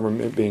of the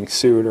government being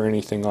sued or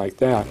anything like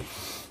that.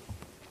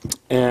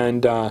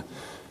 And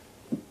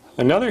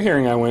another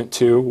hearing I went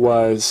to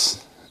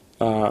was,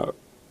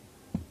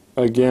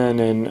 again,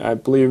 in, I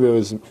believe it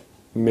was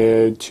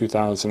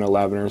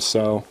mid-2011 or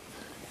so,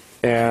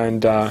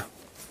 and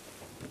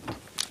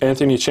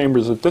Anthony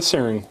Chambers at this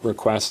hearing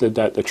requested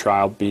that the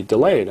trial be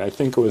delayed. I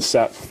think it was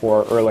set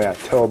for early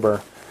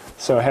October,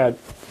 so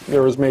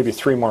there was maybe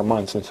 3 more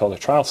months until the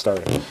trial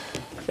started.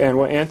 And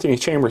what Anthony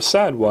Chambers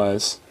said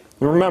was,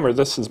 remember,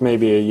 this is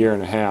maybe 1.5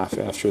 years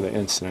after the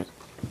incident.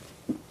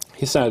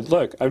 He said,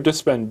 look, I've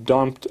just been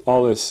dumped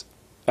all this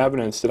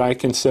evidence that I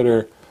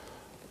consider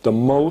the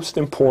most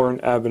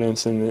important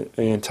evidence in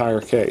the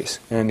entire case.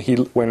 And he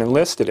went and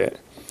listed it.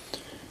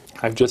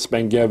 I've just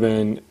been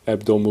given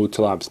Abdul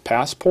Muttalib's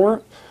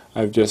passport.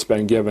 I've just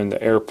been given the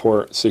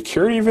airport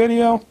security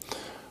video,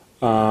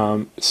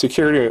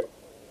 security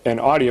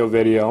and audio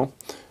video.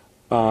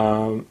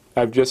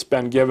 I've just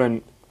been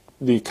given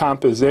the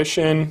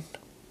composition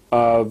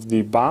of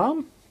the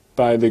bomb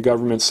by the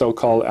government's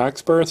so-called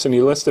experts, and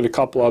he listed a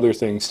couple other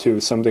things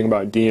too, something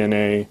about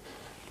DNA,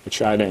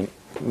 which I didn't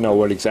know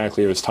what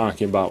exactly he was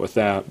talking about with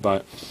that,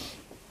 but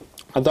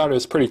I thought it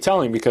was pretty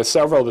telling because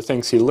several of the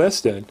things he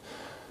listed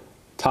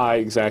tie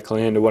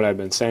exactly into what I've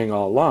been saying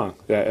all along,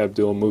 that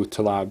Abdul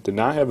Muttalib did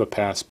not have a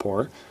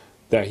passport,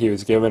 that he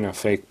was given a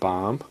fake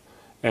bomb,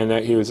 and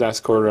that he was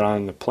escorted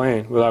on the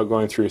plane without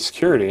going through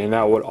security, and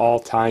that would all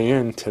tie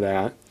into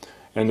that.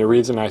 And the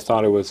reason I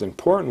thought it was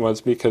important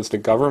was because the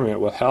government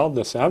withheld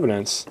this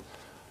evidence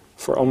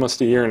for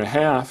almost 1.5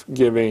 years,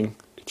 giving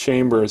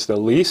Chambers the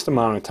least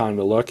amount of time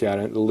to look at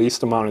it, the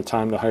least amount of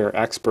time to hire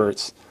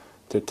experts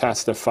to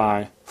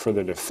testify for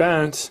the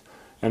defense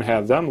and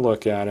have them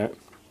look at it,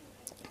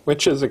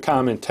 which is a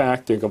common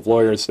tactic of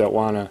lawyers that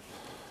want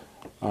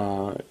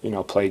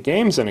to play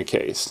games in a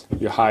case.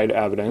 You hide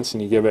evidence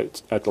and you give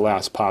it at the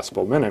last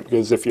possible minute,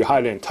 because if you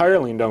hide it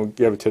entirely and don't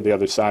give it to the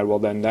other side, well,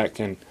 then that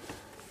can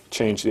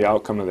change the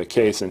outcome of the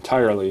case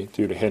entirely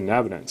due to hidden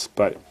evidence,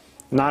 but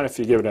not if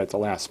you give it at the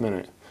last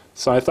minute.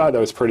 So I thought that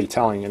was pretty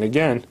telling. And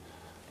again,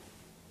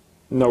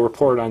 no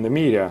report on the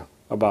media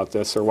about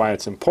this or why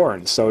it's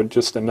important. So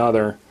just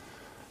another,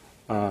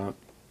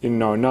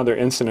 another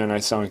incident I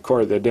saw in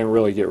court that didn't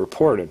really get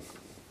reported.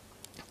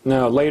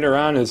 Now, later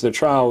on, as the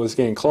trial was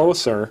getting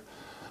closer,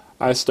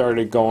 I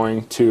started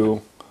going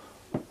to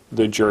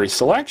the jury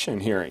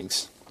selection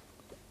hearings.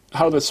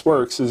 How this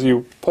works is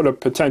you put a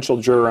potential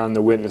juror on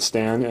the witness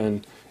stand,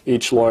 and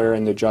each lawyer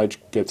and the judge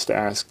gets to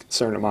ask a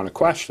certain amount of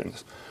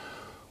questions.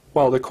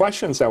 Well, the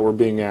questions that were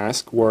being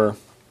asked were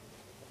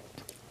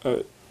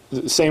the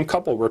same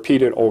couple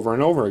repeated over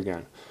and over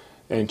again.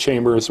 And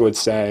Chambers would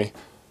say,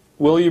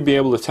 will you be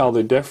able to tell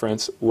the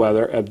difference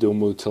whether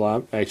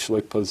Abdul-Muttalib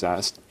actually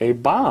possessed a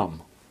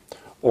bomb,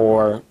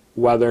 or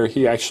whether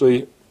he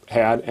actually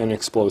had an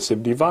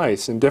explosive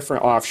device, and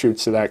different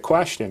offshoots of that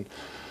question.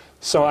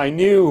 So I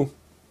knew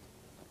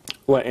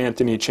what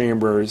Anthony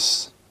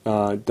Chambers'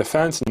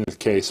 defense in the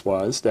case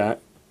was, that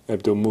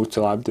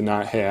Abdul-Muttalib did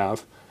not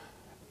have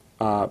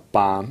a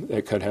bomb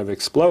that could have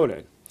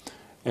exploded.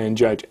 And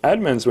Judge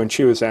Edmonds, when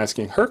she was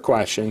asking her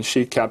question,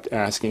 she kept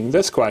asking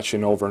this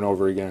question over and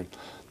over again.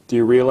 Do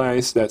you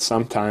realize that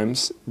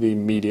sometimes the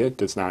media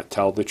does not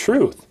tell the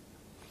truth?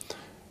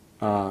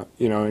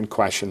 In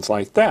questions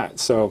like that.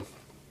 So,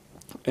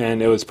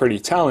 and it was pretty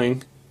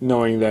telling,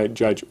 knowing that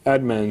Judge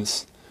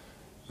Edmonds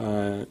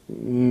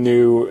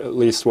knew, at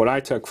least what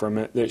I took from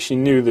it, that she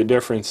knew the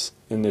difference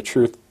in the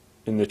truth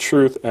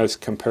as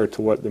compared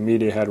to what the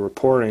media had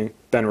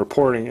been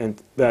reporting,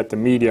 and that the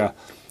media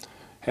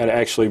had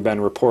actually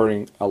been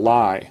reporting a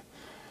lie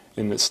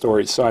in the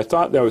story. So I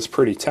thought that was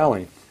pretty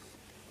telling.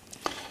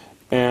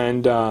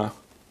 And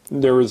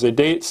there was a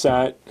date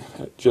set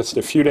just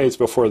a few days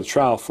before the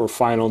trial for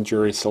final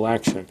jury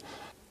selection.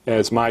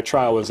 As my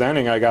trial was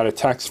ending, I got a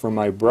text from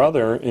my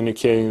brother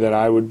indicating that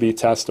I would be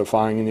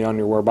testifying in the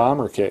Antiwar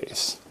bomber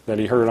case that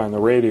he heard on the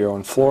radio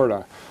in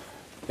Florida.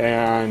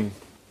 And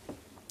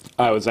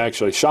I was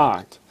actually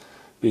shocked,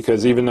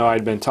 because even though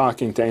I'd been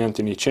talking to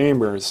Anthony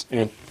Chambers,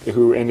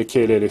 who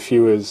indicated if he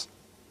was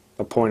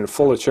appointed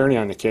full attorney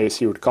on the case,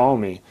 he would call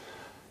me,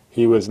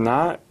 he was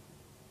not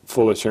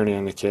full attorney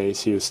on the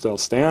case. He was still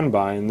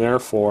standby, and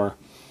therefore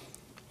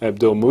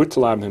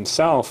Abdul-Muttalib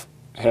himself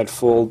had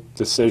full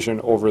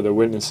decision over the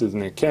witnesses in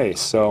the case.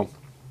 So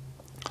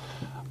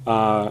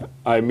I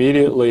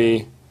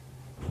immediately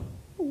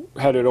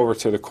headed over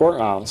to the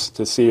courthouse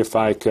to see if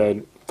I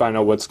could find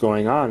out what's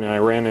going on, and I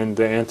ran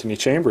into Anthony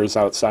Chambers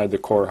outside the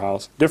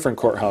courthouse, different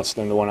courthouse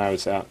than the one I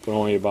was at, but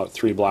only about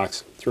 3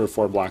 or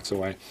 4 blocks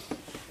away.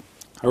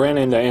 I ran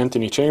into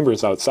Anthony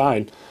Chambers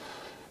outside,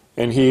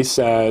 and he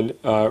said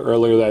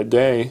earlier that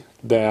day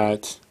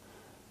that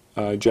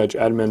Judge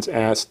Edmonds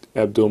asked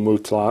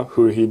Abdul-Muttalib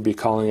who he'd be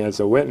calling as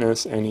a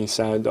witness, and he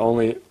said the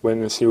only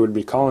witness he would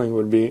be calling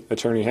would be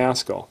Attorney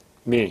Haskell,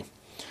 me.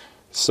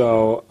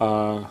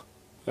 So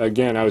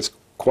again, I was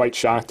quite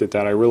shocked at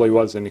that. I really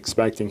wasn't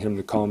expecting him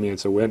to call me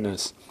as a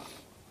witness.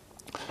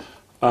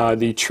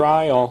 The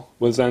trial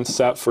was then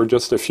set for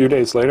just a few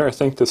days later. I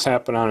think this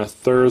happened on a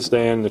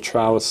Thursday, and the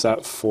trial was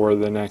set for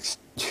the next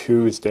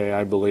Tuesday,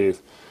 I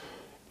believe.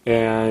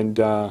 And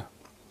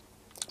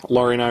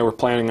Lori and I were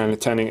planning on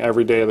attending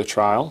every day of the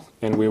trial,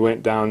 and we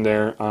went down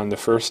there on the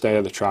first day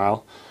of the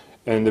trial.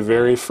 And the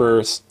very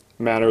first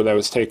matter that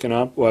was taken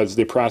up was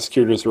the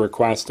prosecutor's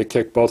request to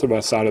kick both of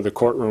us out of the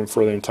courtroom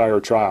for the entire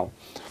trial,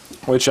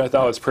 which I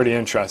thought was pretty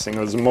interesting.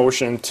 It was a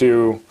motion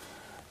to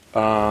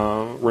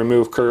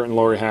remove Kurt and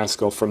Lori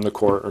Haskell from the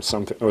court, or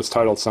something. It was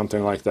titled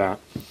something like that.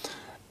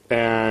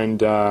 And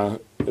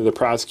the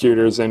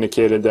prosecutors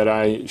indicated that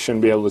I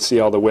shouldn't be able to see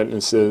all the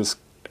witnesses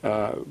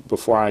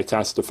before I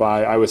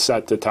testify. I was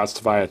set to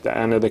testify at the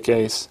end of the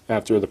case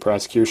after the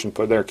prosecution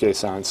put their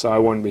case on, so I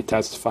wouldn't be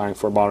testifying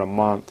for about a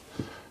month,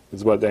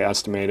 is what they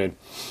estimated.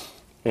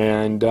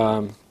 And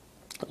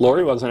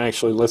Lori wasn't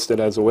actually listed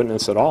as a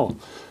witness at all.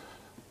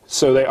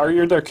 So they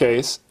argued their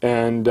case,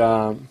 and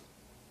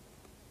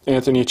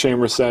Anthony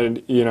Chambers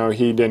said,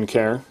 he didn't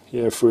care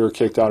if we were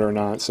kicked out or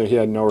not, so he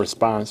had no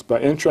response.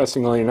 But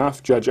interestingly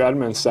enough, Judge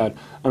Edmonds said,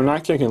 I'm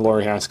not kicking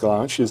Lori Haskell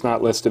out. She's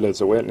not listed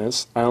as a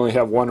witness. I only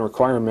have one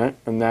requirement,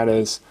 and that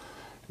is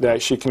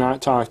that she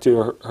cannot talk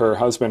to her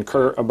husband,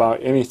 Kurt,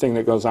 about anything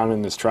that goes on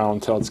in this trial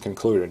until it's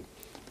concluded,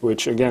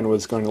 which, again,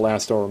 was going to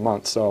last over a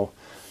month. So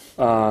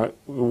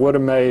would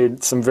have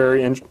made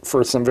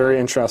for some very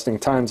interesting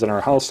times in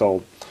our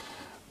household.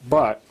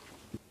 But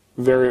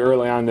very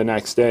early on the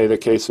next day, the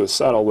case was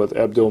settled with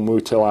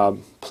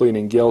Abdul-Muttalib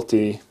pleading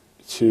guilty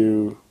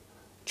to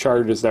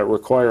charges that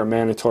require a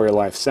mandatory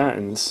life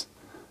sentence,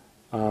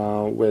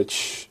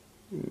 which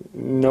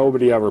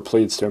nobody ever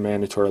pleads to a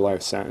mandatory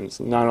life sentence.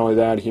 Not only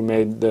that, he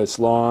made this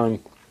long,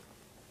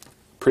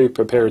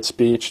 pre-prepared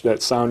speech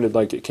that sounded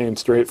like it came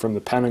straight from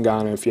the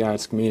Pentagon, if you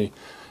ask me.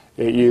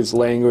 It used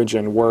language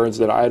and words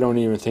that I don't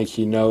even think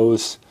he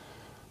knows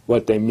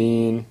what they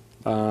mean.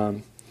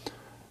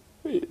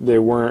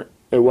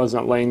 It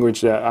wasn't language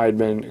that I'd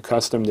been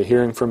accustomed to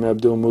hearing from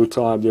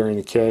Abdul-Muttalib during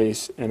the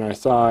case, and I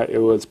thought it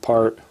was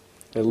part,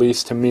 at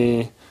least to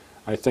me,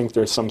 I think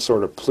there's some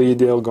sort of plea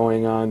deal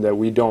going on that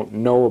we don't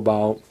know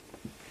about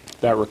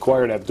that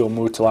required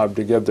Abdulmutallab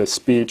to give this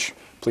speech,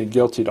 plead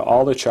guilty to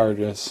all the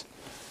charges,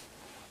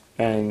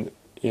 and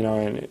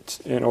and it's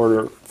in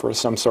order for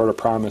some sort of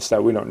promise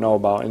that we don't know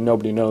about, and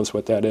nobody knows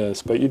what that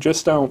is. But you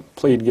just don't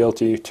plead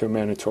guilty to a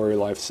mandatory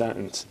life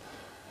sentence.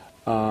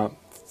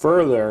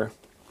 Further,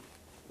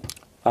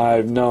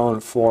 I've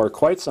known for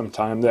quite some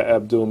time that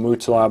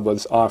Abdulmutallab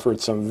was offered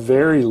some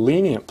very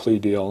lenient plea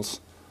deals.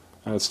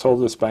 I was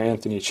told this by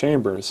Anthony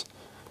Chambers,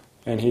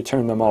 and he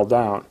turned them all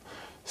down.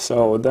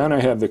 So then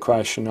I have the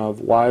question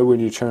of, why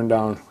would you turn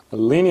down a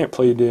lenient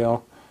plea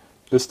deal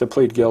just to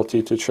plead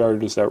guilty to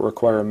charges that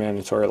require a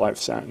mandatory life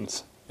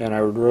sentence? And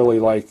I would really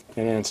like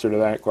an answer to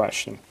that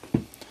question,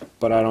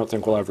 but I don't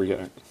think we'll ever get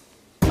it.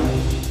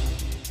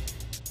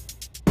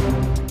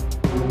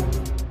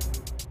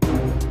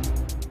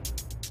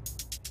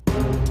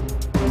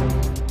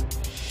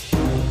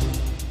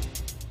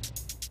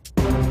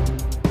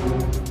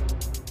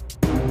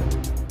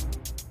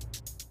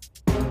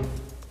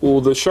 Well,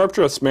 the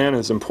sharp-dressed man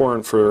is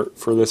important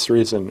for this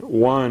reason.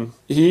 One,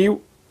 he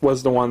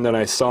was the one that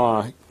I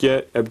saw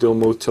get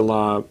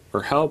Abdulmutallab,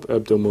 or help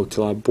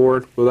Abdulmutallab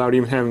board without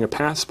even having a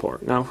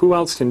passport. Now, who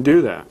else can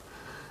do that?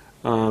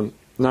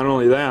 Not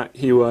only that,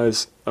 he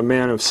was a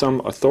man of some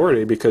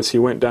authority because he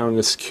went down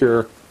the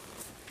secure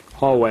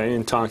hallway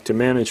and talked to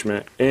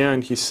management.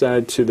 And he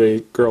said to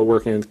the girl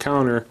working at the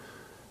counter,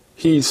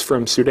 he's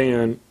from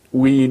Sudan,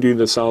 we do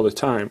this all the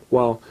time.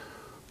 Well,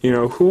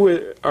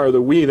 who are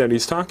the we that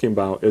he's talking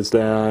about? Is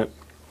that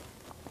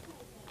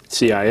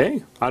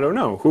CIA? I don't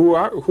know. Who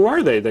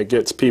are they that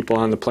gets people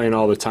on the plane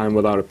all the time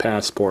without a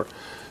passport?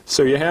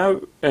 So you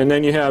have, and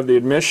then you have the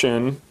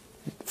admission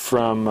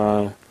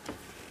from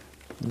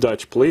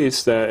Dutch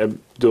police that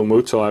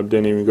Abdulmutallab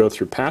didn't even go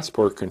through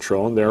passport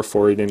control, and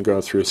therefore he didn't go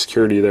through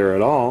security there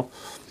at all.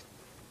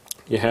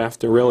 You have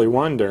to really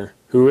wonder,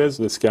 who is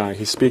this guy?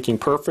 He's speaking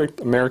perfect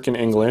American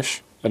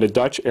English at a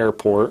Dutch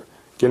airport,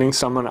 getting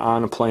someone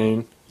on a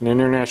plane, an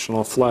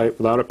international flight,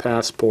 without a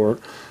passport,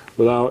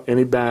 without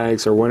any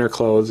bags or winter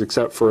clothes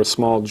except for a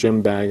small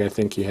gym bag I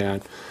think he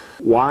had.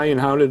 Why and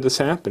how did this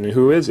happen, and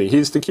who is he?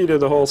 He's the key to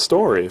the whole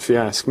story, if you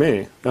ask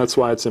me. That's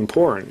why it's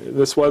important.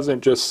 This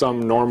wasn't just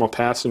some normal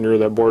passenger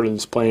that boarded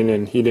this plane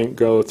and he didn't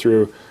go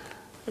through,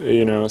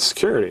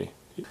 security.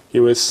 He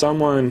was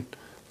someone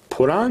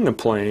put on the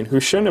plane who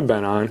shouldn't have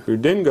been on, who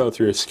didn't go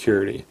through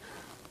security.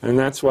 And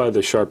that's why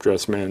the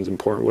sharp-dressed man is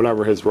important,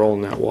 whatever his role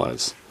in that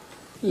was.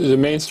 The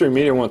mainstream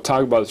media won't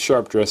talk about the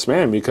sharp-dressed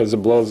man because it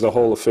blows the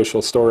whole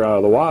official story out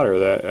of the water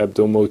that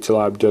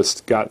Abdulmutallab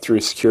just got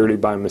through security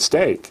by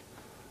mistake.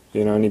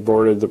 And he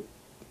boarded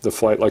the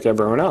flight like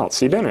everyone else.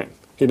 He didn't.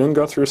 He didn't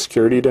go through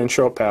security, he didn't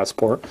show a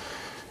passport,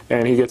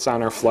 and he gets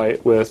on our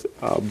flight with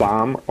a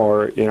bomb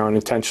or, an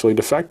intentionally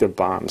defective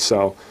bomb.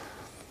 So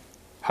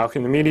how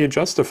can the media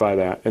justify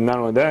that? And not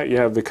only that, you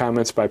have the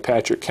comments by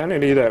Patrick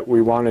Kennedy that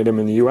we wanted him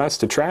in the U.S.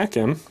 to track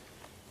him.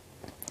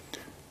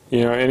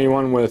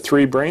 Anyone with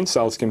 3 brain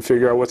cells can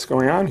figure out what's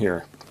going on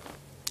here.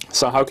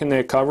 So how can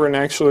they cover and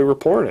actually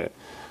report it?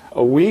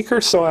 A week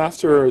or so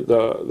after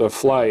the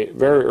flight,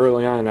 very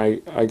early on,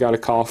 I got a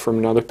call from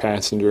another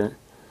passenger,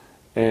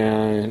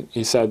 and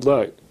he said,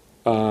 look,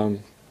 I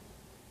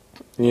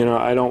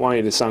don't want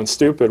you to sound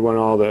stupid when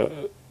all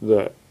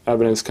the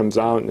evidence comes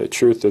out and the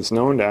truth is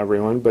known to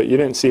everyone, but you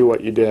didn't see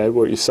what you did.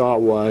 What you saw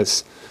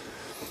was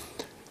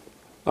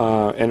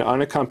an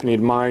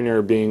unaccompanied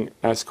minor being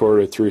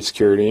escorted through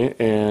security,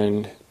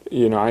 and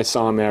I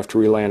saw him after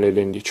we landed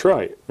in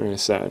Detroit. And I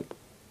said,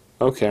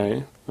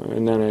 okay.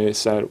 And then I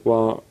said,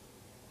 well,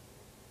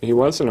 he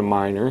wasn't a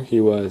minor.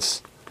 He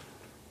was,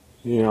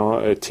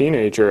 a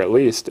teenager at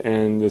least.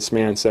 And this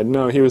man said,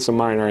 no, he was a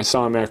minor. I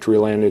saw him after we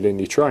landed in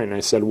Detroit. And I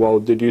said,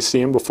 well, did you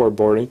see him before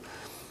boarding?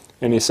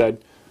 And he said,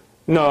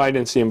 no, I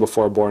didn't see him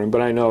before boarding,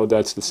 but I know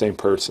that's the same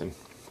person.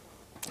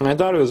 And I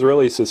thought it was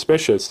really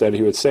suspicious that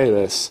he would say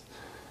this.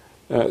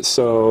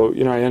 So,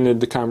 I ended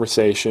the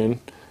conversation,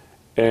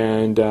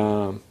 and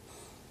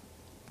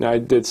I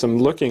did some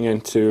looking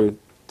into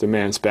the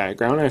man's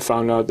background. I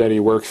found out that he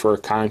worked for a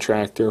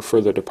contractor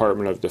for the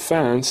Department of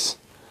Defense,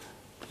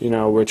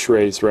 which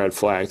raised red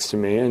flags to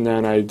me. And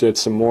then I did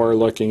some more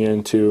looking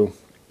into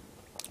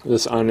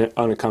this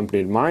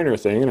unaccompanied minor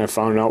thing, and I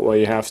found out, well,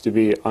 you have to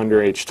be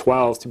under age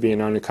 12 to be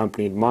an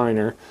unaccompanied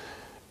minor,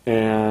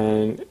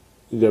 and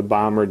the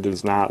bomber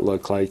does not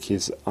look like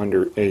he's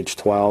under age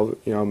 12.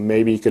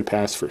 Maybe he could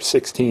pass for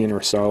 16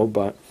 or so,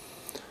 but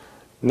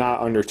not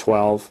under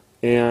 12.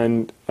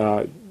 And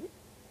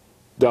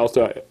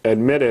Delta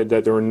admitted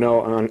that there were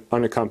no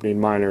unaccompanied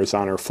minors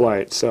on our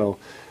flight. So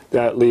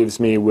that leaves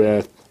me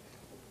with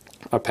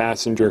a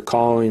passenger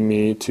calling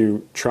me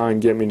to try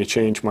and get me to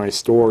change my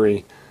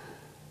story.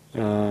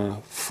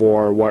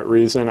 For what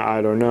reason,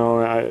 I don't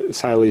know.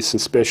 It's highly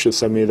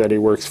suspicious of me that he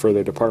works for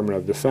the Department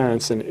of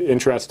Defense. And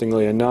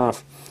interestingly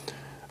enough,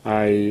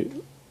 I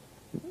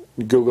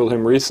Googled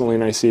him recently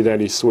and I see that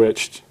he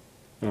switched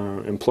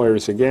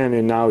employers again,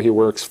 and now he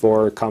works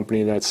for a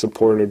company that's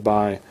supported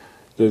by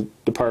the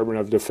Department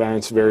of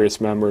Defense,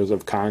 various members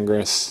of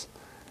Congress,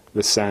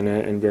 the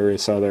Senate and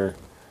various other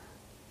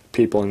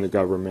people in the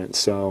government.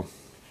 So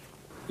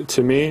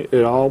to me,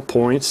 it all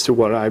points to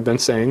what I've been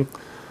saying,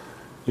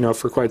 you know,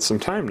 for quite some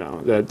time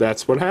now, that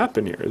that's what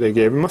happened here. They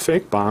gave him a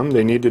fake bomb.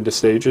 They needed to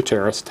stage a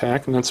terrorist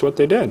attack, and that's what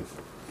they did.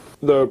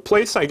 The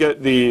place I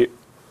get the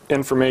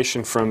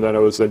information from that it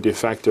was a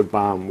defective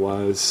bomb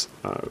was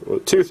well,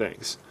 two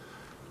things.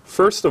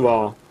 First of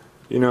all,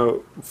 you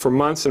know, for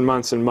months and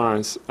months and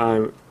months,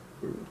 I'm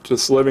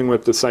just living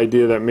with this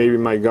idea that maybe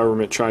my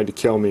government tried to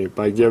kill me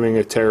by giving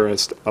a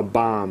terrorist a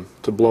bomb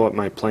to blow up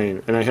my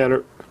plane. And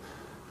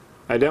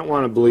I didn't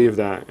want to believe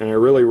that, and I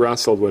really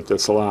wrestled with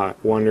this a lot,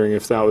 wondering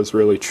if that was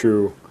really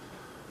true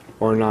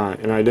or not.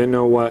 And I didn't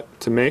know what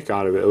to make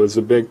out of it. It was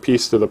a big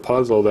piece to the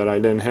puzzle that I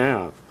didn't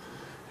have.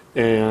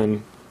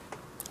 And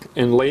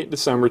in late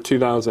December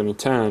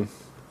 2010,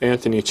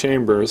 Anthony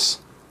Chambers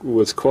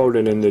was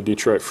quoted in the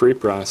Detroit Free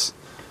Press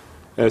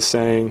as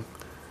saying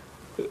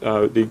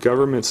the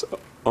government's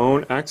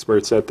own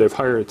experts that they've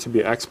hired to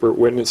be expert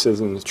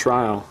witnesses in the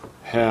trial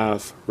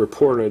have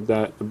reported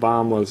that the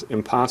bomb was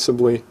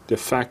impossibly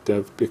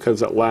defective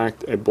because it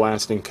lacked a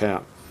blasting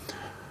cap.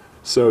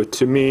 So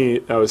to me,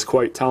 that was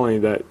quite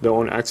telling that the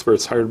own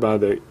experts hired by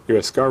the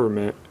U.S.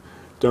 government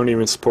don't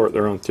even support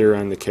their own theory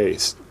on the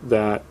case,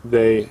 that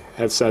they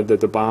have said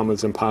that the bomb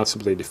was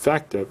impossibly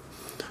defective.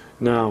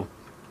 Now,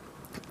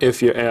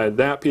 if you add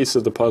that piece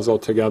of the puzzle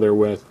together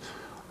with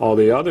all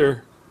the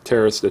other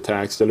terrorist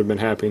attacks that have been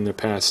happening in the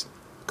past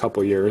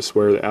couple years,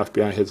 where the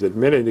FBI has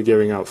admitted to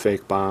giving out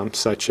fake bombs,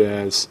 such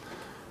as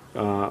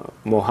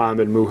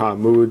Mohammed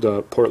Muhammad,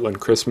 the Portland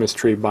Christmas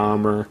tree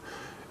bomber,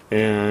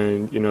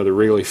 and, you know, the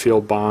Wrigley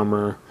Field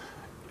bomber,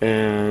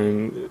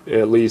 and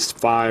at least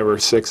 5 or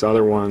 6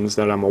 other ones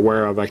that I'm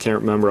aware of. I can't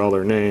remember all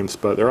their names,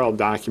 but they're all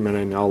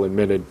documented and all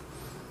admitted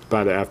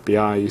by the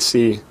FBI. You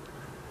see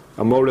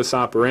a modus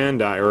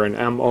operandi, or an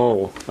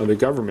MO, of the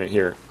government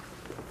here,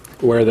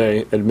 where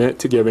they admit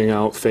to giving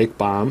out fake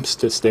bombs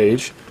to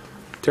stage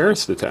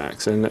terrorist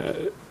attacks.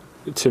 And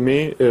to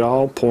me, it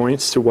all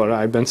points to what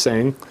I've been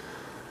saying,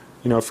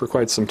 you know, for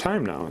quite some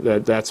time now,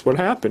 that that's what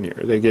happened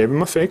here. They gave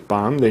him a fake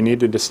bomb. They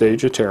needed to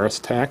stage a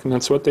terrorist attack, and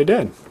that's what they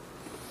did.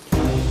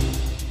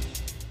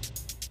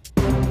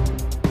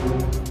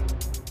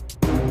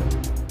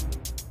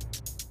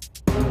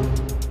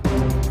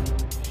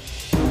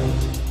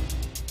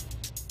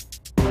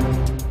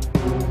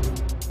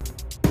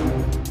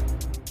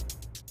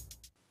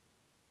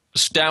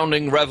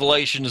 Astounding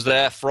revelations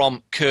there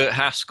from Kurt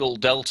Haskell,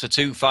 Delta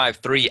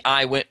 253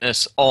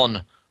 eyewitness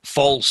on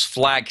false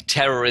flag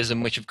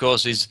terrorism, which of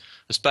course is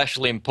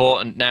especially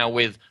important now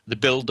with the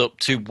build-up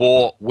to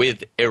war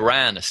with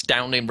Iran.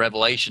 Astounding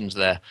revelations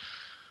there.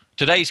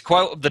 Today's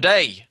quote of the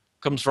day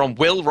comes from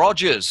Will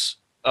Rogers.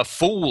 A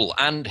fool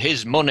and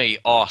his money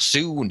are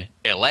soon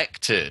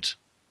elected.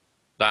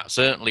 That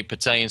certainly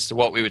pertains to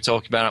what we were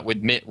talking about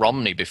with Mitt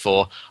Romney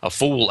before. A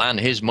fool and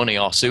his money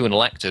are soon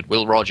elected.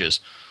 Will Rogers.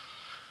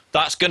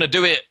 That's going to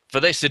do it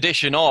for this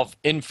edition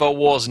of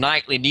Infowars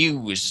Nightly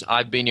News.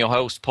 I've been your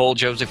host, Paul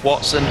Joseph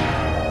Watson.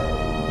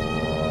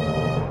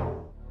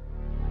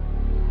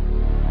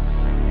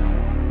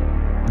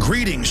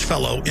 Greetings,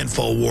 fellow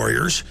Info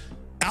Warriors.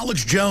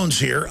 Alex Jones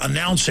here,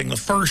 announcing the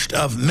first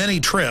of many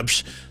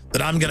trips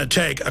that I'm going to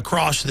take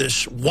across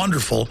this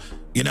wonderful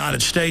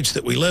United States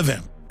that we live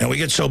in. And we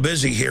get so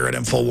busy here at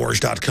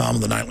Infowars.com,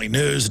 the nightly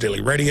news, the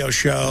daily radio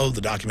show, the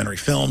documentary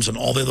films, and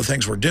all the other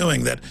things we're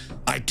doing, that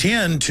I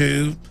tend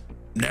to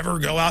never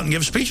go out and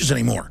give speeches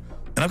anymore.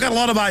 And I've got a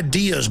lot of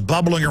ideas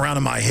bubbling around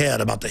in my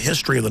head about the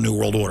history of the New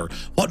World Order,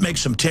 what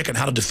makes them tick and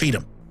how to defeat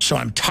them. So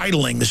I'm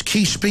titling this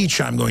key speech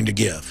I'm going to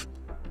give.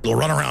 It'll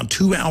run around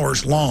 2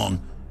 hours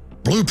long,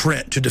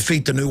 Blueprint to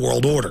Defeat the New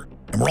World Order.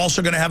 And we're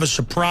also going to have a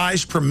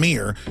surprise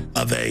premiere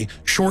of a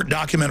short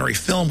documentary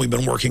film we've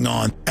been working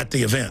on at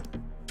the event.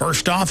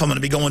 First off, I'm going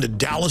to be going to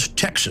Dallas,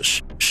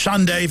 Texas,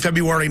 Sunday,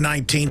 February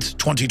 19th,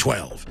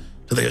 2012,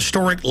 to the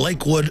historic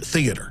Lakewood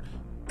Theater.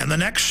 And the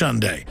next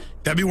Sunday,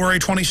 February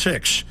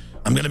 26th,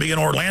 I'm going to be in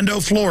Orlando,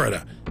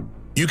 Florida.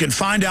 You can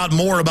find out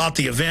more about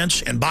the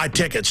events and buy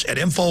tickets at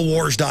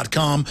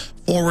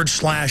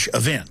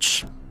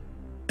Infowars.com/events.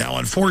 Now,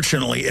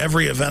 unfortunately,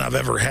 every event I've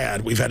ever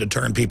had, we've had to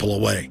turn people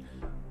away.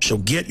 So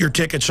get your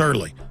tickets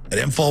early at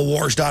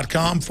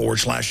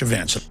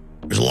Infowars.com/events.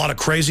 There's a lot of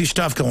crazy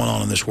stuff going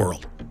on in this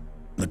world. And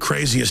the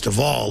craziest of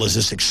all is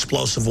this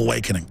explosive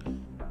awakening.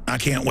 I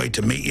can't wait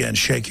to meet you and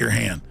shake your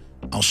hand.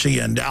 I'll see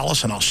you in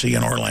Dallas, and I'll see you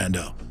in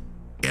Orlando.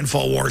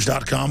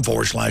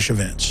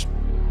 Infowars.com/events.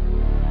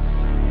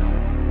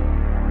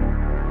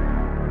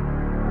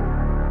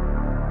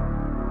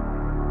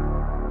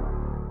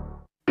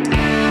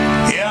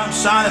 Yeah, I'm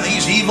signing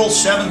these evil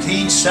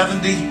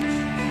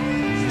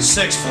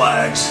 1776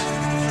 flags.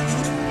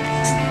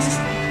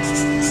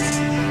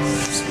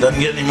 Doesn't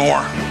get any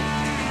more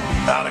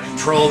out of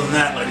control than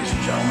that, ladies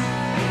and gentlemen.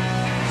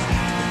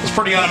 It's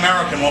pretty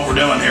un-American what we're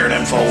doing here at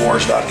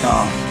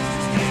Infowars.com.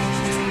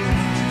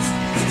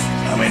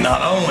 I mean,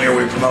 not only are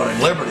we promoting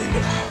liberty,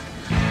 but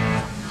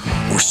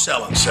we're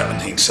selling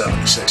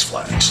 1776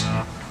 flags.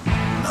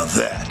 Now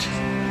that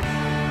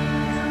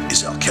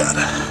God.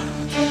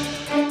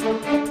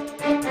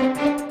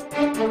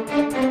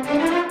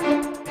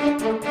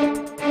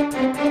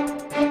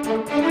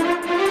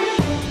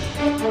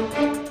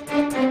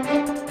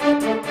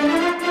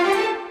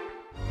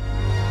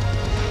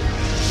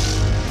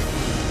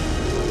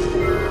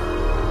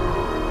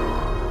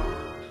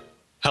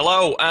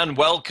 Hello and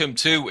welcome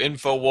to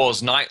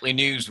Infowars Nightly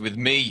News with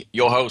me,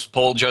 your host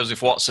Paul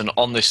Joseph Watson,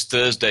 on this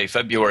Thursday,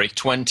 February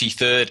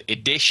 23rd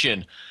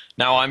edition.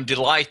 Now, I'm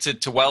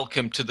delighted to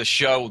welcome to the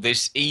show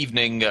this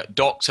evening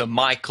Dr.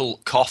 Michael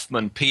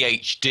Coffman,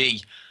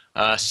 PhD,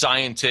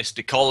 scientist,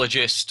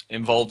 ecologist,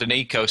 involved in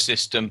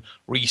ecosystem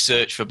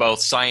research for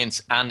both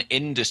science and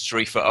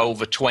industry for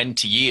over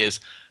 20 years.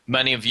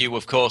 Many of you,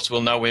 of course,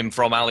 will know him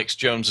from Alex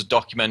Jones'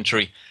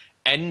 documentary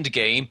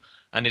Endgame,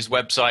 and his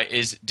website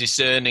is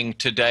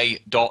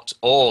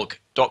discerningtoday.org.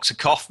 Dr.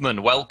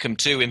 Coffman, welcome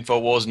to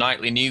Infowars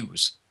Nightly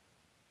News.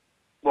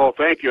 Well,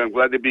 thank you. I'm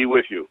glad to be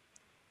with you.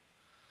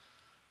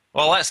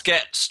 Well, let's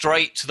get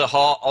straight to the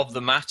heart of the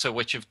matter,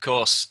 which, of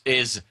course,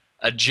 is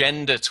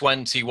Agenda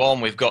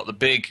 21. We've got the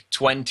big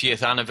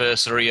 20th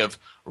anniversary of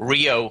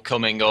Rio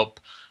coming up.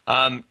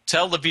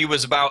 Tell the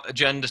viewers about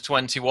Agenda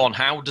 21.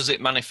 How does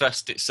it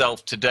manifest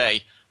itself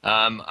today?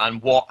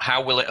 And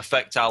how will it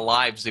affect our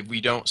lives if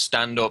we don't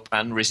stand up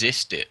and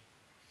resist it?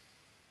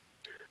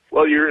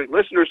 Well, your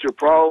listeners are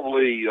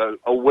probably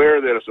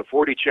aware that it's a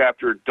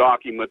 40-chapter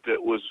document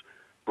that was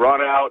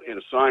brought out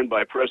and signed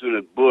by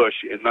President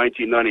Bush in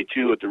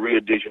 1992 at the Rio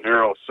de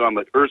Janeiro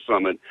Summit, Earth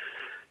Summit.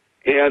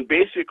 And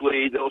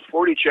basically, those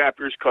 40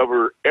 chapters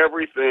cover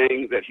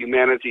everything that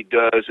humanity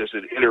does as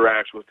it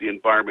interacts with the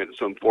environment in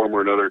some form or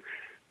another,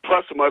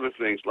 plus some other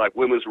things like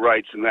women's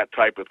rights and that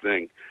type of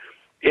thing.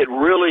 It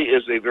really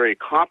is a very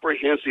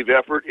comprehensive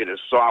effort. It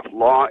is soft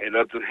law. It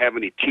doesn't have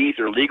any teeth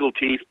or legal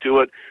teeth to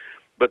it.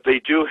 But they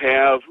do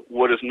have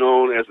what is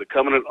known as the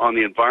Covenant on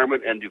the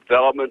Environment and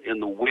Development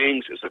in the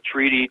wings. It's a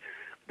treaty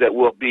that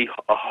will be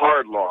a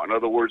hard law. In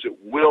other words, it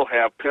will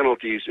have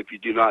penalties if you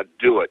do not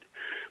do it.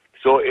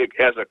 So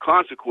as a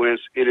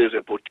consequence, it is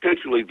a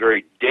potentially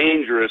very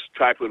dangerous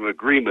type of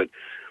agreement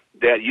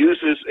that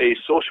uses a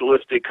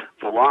socialistic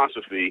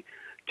philosophy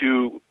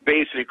to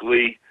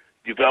basically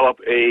develop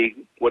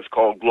what's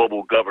called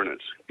global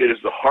governance. It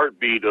is the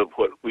heartbeat of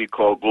what we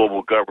call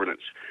global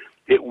governance.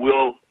 It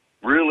will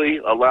really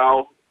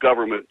allow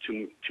government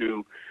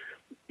to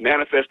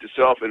manifest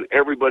itself in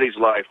everybody's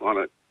life on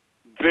a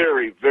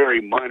very, very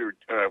minor,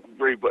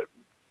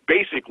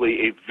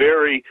 basically a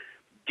very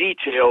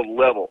detailed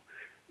level.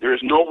 There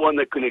is no one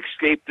that can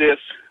escape this,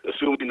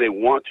 assuming they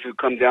want to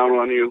come down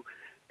on you.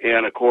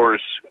 And, of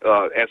course,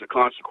 as a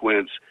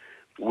consequence,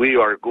 we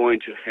are going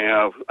to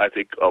have, I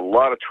think, a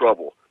lot of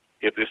trouble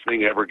if this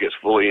thing ever gets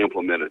fully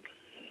implemented.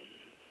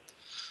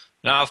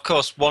 Now, of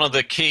course, one of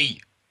the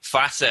key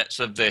facets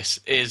of this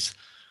is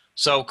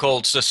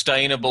so-called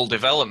sustainable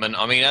development.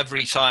 I mean,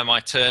 every time I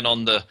turn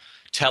on the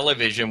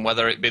television,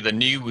 whether it be the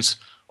news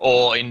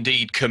or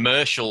indeed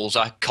commercials,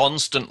 I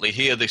constantly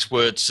hear this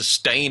word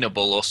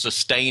sustainable or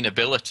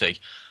sustainability.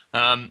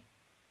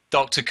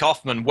 Dr.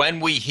 Coffman, when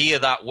we hear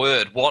that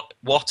word,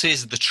 what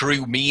is the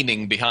true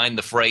meaning behind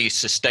the phrase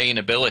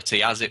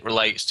sustainability as it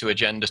relates to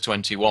Agenda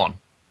 21?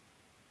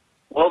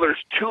 Well,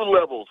 there's two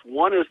levels.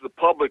 One is the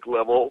public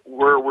level,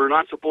 where we're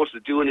not supposed to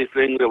do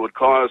anything that would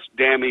cause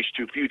damage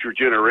to future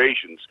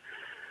generations.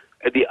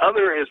 And the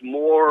other is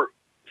more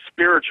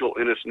spiritual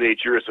in its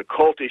nature. It's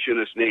occultish in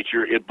its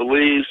nature. It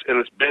believes and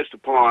it's based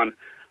upon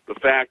the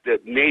fact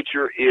that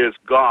nature is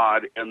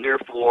God, and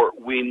therefore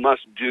we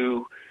must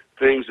do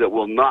things that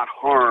will not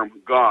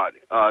harm God.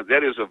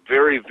 That is a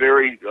very,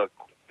 very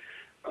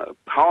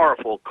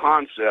powerful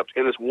concept,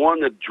 and it's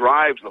one that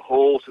drives the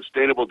whole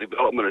sustainable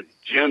development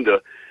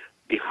agenda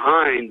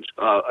behind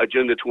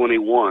Agenda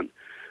 21.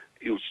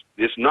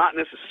 It's not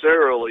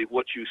necessarily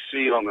what you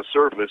see on the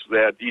surface,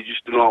 that you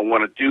just don't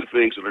want to do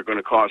things that are going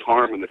to cause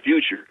harm in the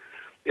future.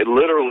 It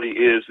literally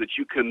is that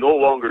you can no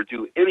longer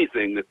do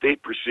anything that they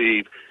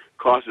perceive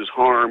causes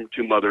harm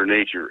to Mother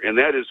Nature. And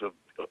that is a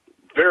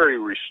very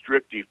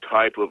restrictive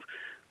type of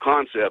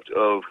concept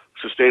of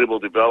sustainable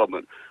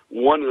development,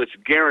 one that's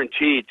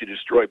guaranteed to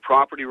destroy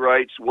property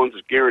rights, one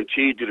that's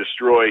guaranteed to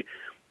destroy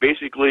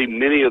basically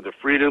many of the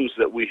freedoms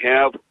that we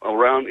have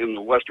around in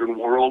the Western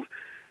world.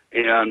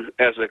 And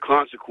as a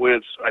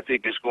consequence, I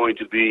think it's going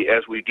to be,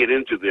 as we get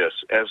into this,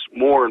 as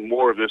more and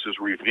more of this is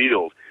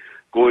revealed,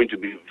 going to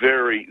be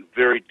very,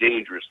 very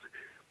dangerous.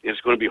 It's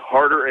going to be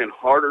harder and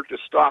harder to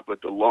stop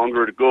it the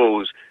longer it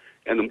goes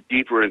and the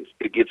deeper it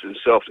gets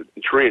itself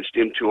entrenched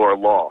into our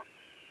law.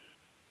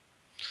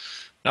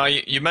 Now,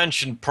 you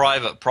mentioned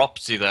private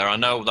property there. I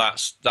know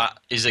that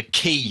is a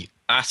key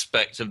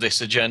aspect of this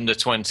Agenda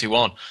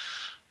 21.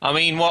 I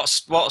mean,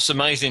 what's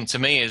amazing to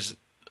me is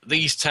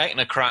these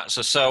technocrats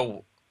are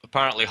so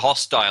apparently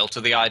hostile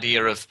to the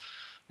idea of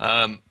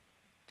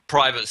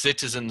private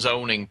citizens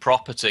owning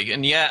property,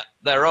 and yet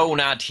their own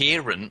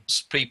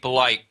adherents, people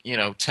like,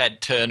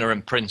 Ted Turner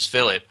and Prince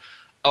Philip,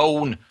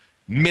 own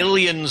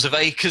millions of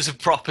acres of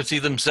property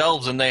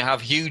themselves, and they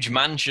have huge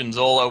mansions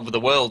all over the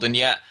world, and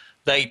yet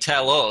they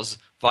tell us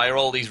via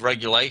all these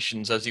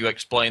regulations, as you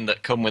explained,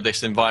 that come with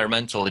this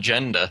environmental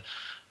agenda,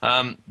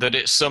 that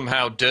it's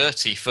somehow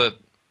dirty for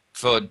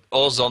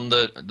us on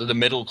the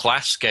middle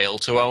class scale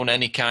to own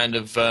any kind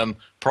of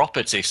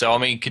property. So, I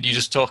mean, could you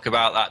just talk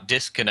about that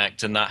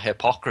disconnect and that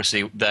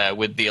hypocrisy there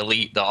with the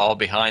elite that are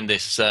behind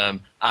this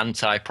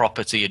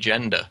anti-property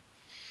agenda?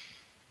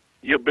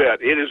 You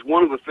bet. It is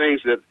one of the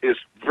things that is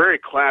very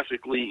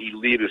classically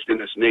elitist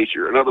in its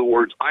nature. In other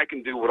words, I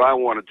can do what I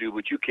want to do,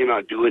 but you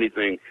cannot do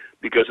anything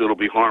because it'll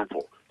be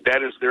harmful.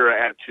 That is their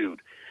attitude.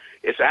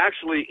 It's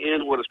actually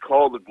in what is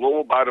called the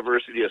Global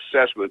Biodiversity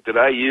Assessment that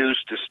I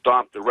used to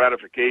stop the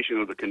ratification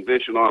of the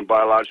Convention on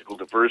Biological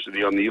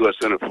Diversity on the U.S.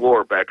 Senate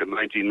floor back in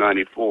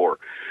 1994.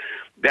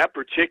 That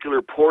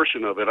particular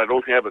portion of it, I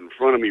don't have it in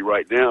front of me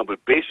right now,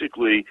 but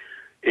basically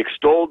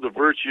extolled the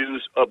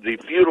virtues of the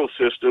feudal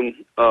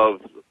system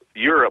of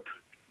Europe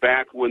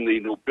back when the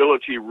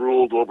nobility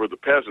ruled over the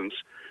peasants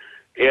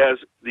as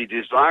the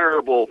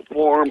desirable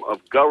form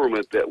of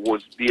government that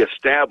was be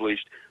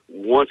established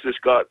once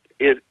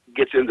it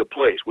gets into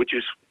place, which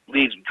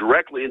leads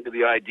directly into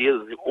the idea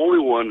that the only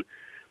one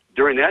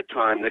during that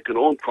time that could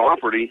own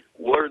property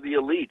were the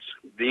elites,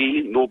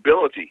 the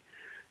nobility.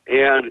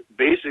 And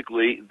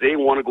basically, they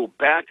want to go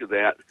back to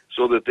that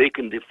so that they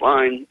can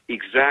define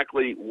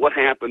exactly what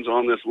happens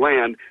on this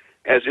land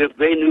as if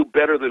they knew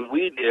better than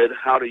we did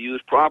how to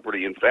use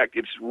property. In fact,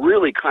 it's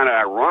really kind of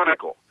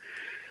ironical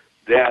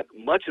that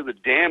much of the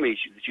damage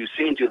that you've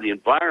seen to the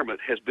environment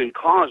has been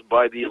caused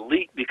by the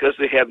elite because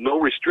they have no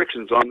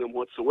restrictions on them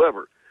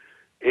whatsoever,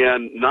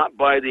 and not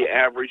by the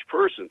average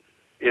person.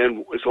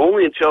 And it's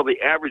only until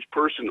the average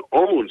person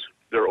owns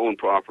their own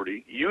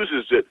property,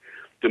 uses it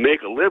to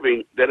make a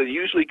living, that it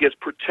usually gets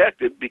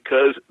protected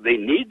because they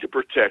need to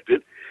protect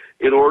it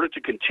in order to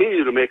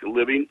continue to make a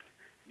living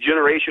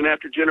generation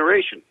after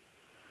generation.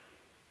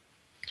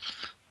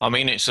 I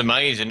mean, it's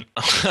amazing.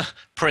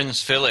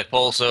 Prince Philip,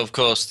 also, of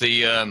course,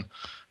 the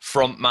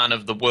front man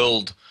of the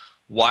World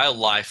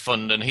Wildlife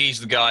Fund, and he's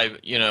the guy,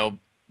 you know,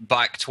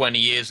 back 20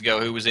 years ago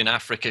who was in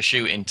Africa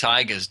shooting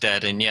tigers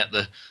dead, and yet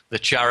the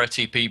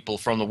charity people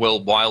from the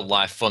World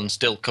Wildlife Fund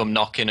still come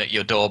knocking at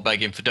your door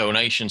begging for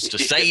donations to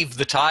save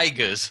the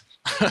tigers.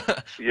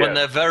 When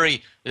their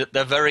very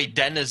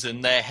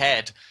denizen, their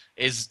head,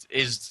 is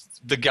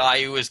the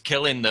guy who is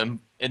killing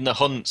them in the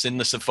hunts, in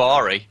the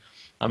safari.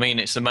 I mean,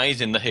 it's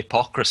amazing, the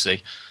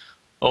hypocrisy.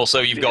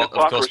 Also, you've got, of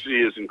course,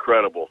 hypocrisy is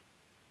incredible.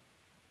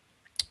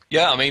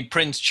 Yeah, I mean,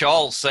 Prince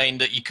Charles saying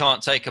that you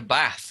can't take a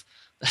bath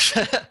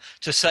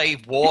to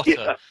save water.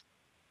 Yeah.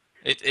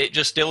 It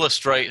just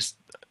illustrates,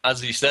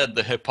 as you said,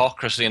 the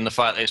hypocrisy and the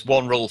fact that it's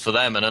one rule for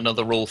them and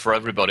another rule for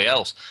everybody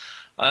else.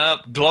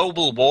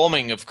 Global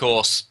warming, of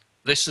course,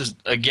 this is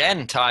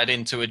again tied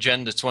into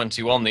Agenda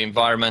 21, the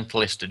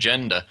environmentalist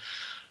agenda.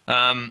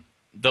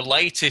 The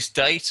latest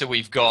data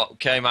we've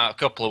got came out a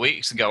couple of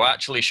weeks ago,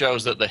 actually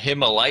shows that the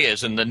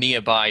Himalayas and the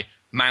nearby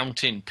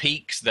mountain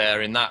peaks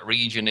there in that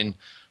region in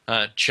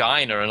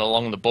China and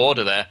along the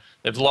border there,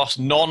 they've lost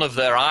none of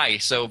their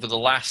ice over the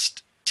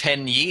last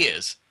 10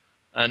 years.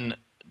 And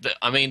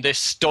I mean, this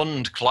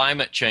stunned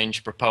climate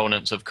change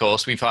proponents, of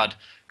course. We've had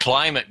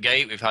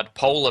ClimateGate, we've had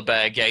Polar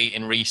Bear Gate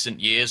in recent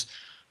years.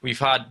 We've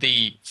had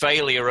the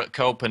failure at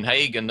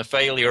Copenhagen, the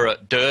failure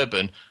at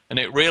Durban, and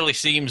it really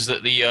seems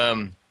that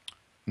the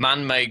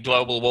man-made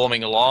global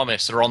warming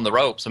alarmists are on the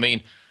ropes. I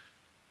mean,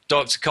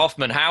 Dr.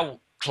 Coffman, how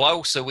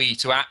close are we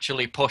to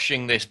actually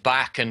pushing this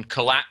back and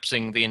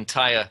collapsing the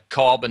entire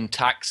carbon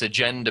tax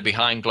agenda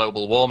behind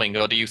global warming,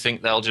 or do you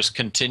think they'll just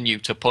continue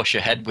to push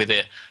ahead with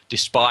it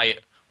despite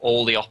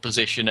all the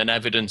opposition and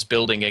evidence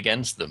building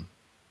against them?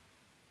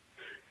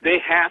 They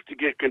have to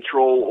get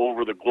control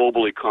over the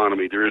global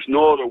economy. There is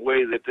no other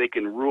way that they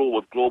can rule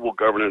with global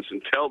governance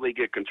until they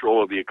get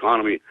control of the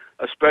economy,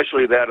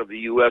 especially that of the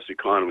U.S.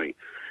 economy.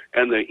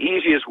 And the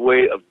easiest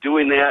way of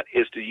doing that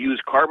is to use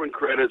carbon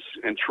credits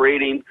and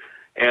trading,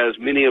 as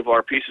many of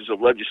our pieces of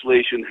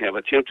legislation have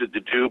attempted to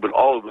do, but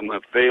all of them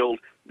have failed.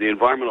 The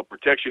Environmental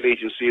Protection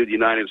Agency of the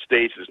United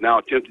States is now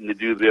attempting to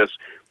do this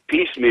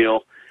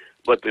piecemeal,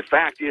 but the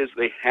fact is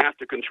they have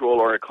to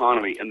control our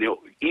economy, and the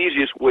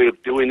easiest way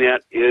of doing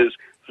that is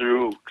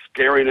through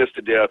scaring us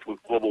to death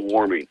with global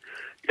warming.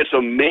 It's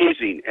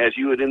amazing, as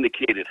you had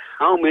indicated,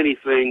 how many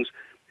things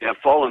have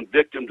fallen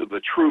victim to the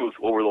truth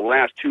over the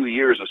last 2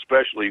 years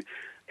especially,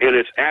 and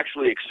it's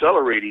actually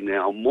accelerating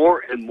now.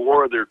 More and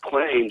more of their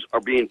claims are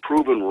being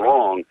proven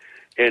wrong,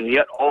 and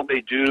yet all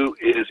they do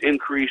is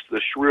increase the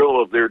shrill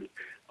of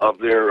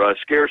their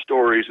scare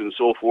stories and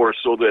so forth,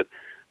 so that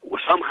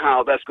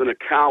somehow that's going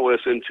to cow us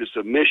into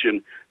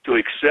submission to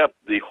accept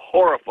the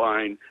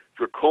horrifying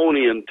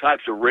draconian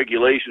types of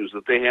regulations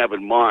that they have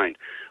in mind.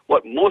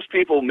 What most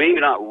people may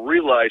not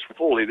realize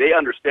fully, they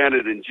understand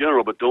it in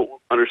general but don't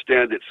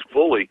understand it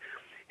fully,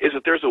 is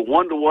that there's a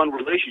one-to-one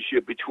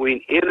relationship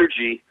between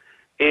energy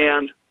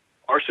and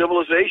our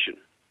civilization.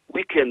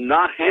 We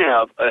cannot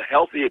have a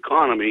healthy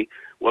economy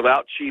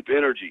without cheap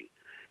energy.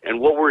 And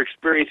what we're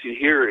experiencing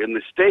here in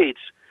the States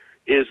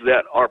is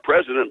that our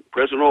President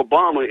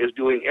Obama, is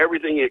doing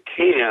everything it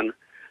can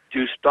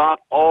to stop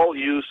all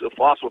use of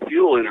fossil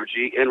fuel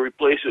energy and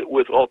replace it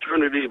with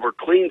alternative or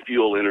clean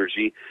fuel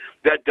energy.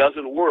 That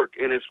doesn't work,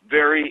 and it's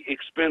very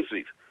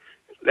expensive.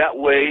 That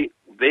way,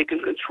 they can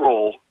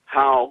control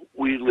how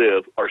we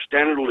live, our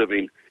standard of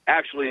living.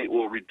 Actually, it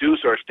will reduce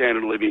our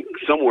standard of living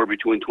somewhere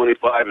between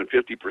 25 and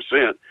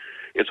 50%.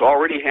 It's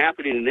already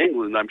happening in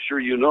England, I'm sure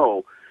you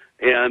know,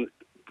 and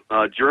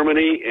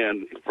Germany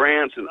and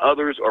France and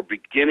others are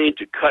beginning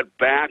to cut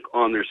back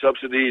on their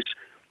subsidies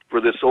for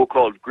this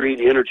so-called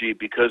green energy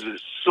because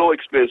it's so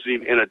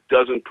expensive and it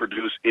doesn't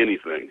produce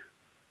anything.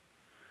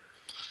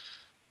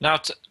 Now,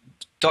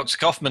 Dr.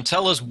 Coffman,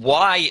 tell us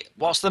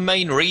what's the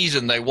main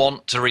reason they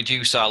want to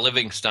reduce our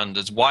living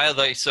standards? Why are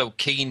they so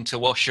keen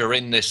to usher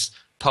in this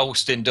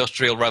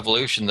post-industrial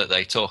revolution that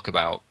they talk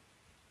about?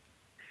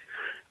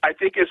 I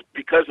think it's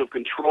because of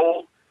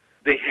control.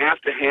 They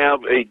have to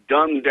have a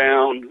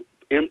dumbed-down,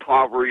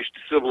 impoverished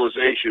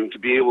civilization to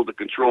be able to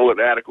control it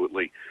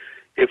adequately.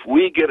 If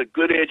we get a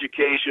good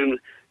education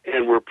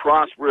and we're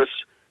prosperous,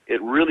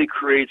 it really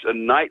creates a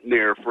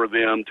nightmare for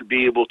them to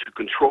be able to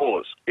control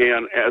us.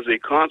 And as a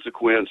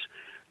consequence,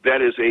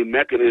 that is a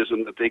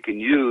mechanism that they can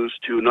use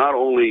to not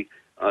only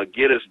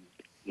get us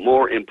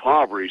more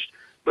impoverished,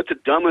 but to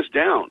dumb us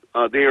down.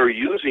 They are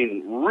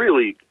using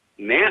really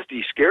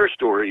nasty scare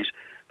stories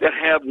that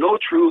have no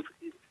truth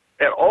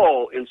at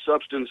all in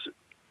substance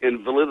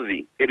and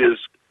validity. It is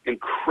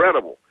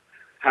incredible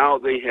how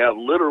they have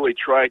literally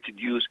tried to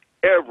use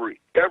every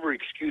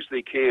excuse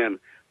they can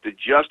to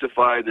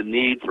justify the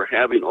need for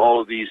having all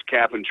of these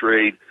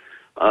cap-and-trade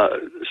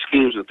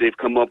schemes that they've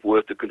come up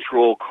with to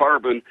control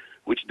carbon,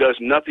 which does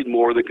nothing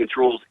more than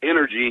controls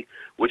energy,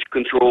 which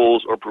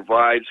controls or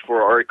provides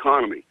for our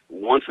economy.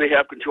 Once they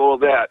have control of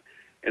that,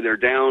 and they're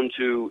down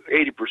to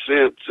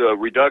 80%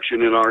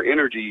 reduction in our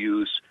energy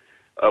use,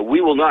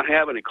 we will not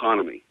have an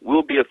economy.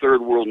 We'll be a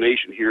third world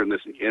nation here in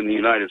the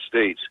United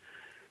States.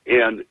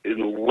 And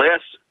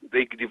unless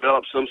they could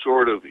develop some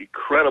sort of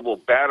incredible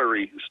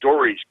battery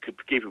storage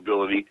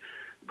capability,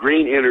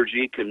 green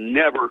energy can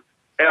never,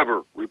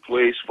 ever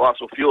replace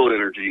fossil fuel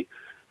energy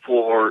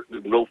for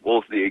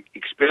both the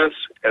expense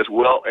as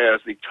well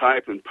as the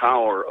type and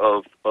power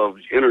of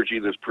energy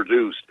that's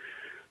produced.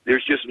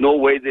 There's just no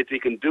way that they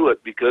can do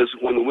it, because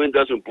when the wind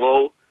doesn't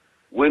blow,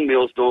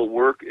 windmills don't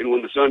work, and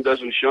when the sun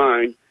doesn't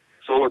shine,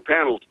 solar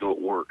panels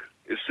don't work.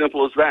 As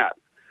simple as that.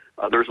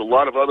 There's a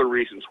lot of other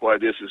reasons why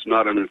this is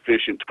not an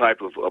efficient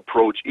type of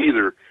approach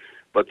either,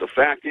 but the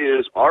fact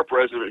is our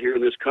president here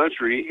in this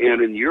country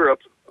and in Europe,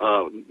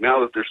 now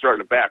that they're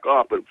starting to back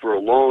off, but for a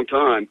long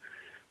time,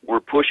 we're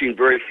pushing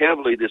very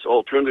heavily this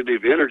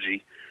alternative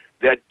energy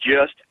that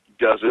just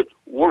doesn't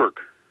work.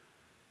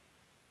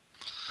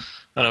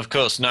 And of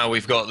course, now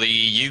we've got the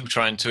EU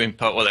trying to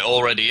impose, well, it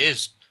already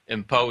is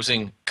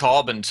imposing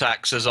carbon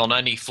taxes on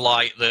any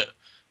flight that,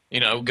 you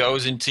know,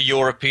 goes into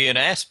European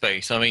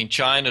airspace. I mean,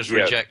 China's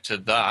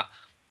rejected that.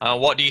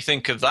 What do you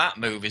think of that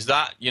move? Is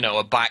that, you know,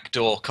 a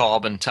backdoor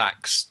carbon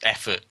tax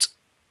effort?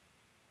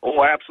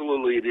 Oh,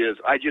 absolutely it is.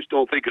 I just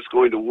don't think it's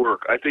going to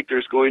work. I think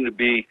there's going to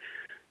be,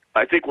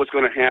 I think what's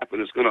going to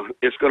happen is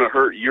it's going to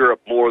hurt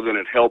Europe more than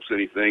it helps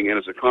anything, and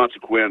as a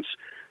consequence,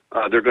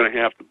 they're going to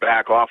have to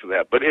back off of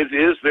that. But it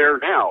is there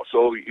now,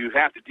 so you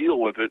have to deal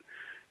with it,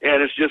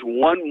 and it's just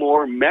one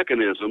more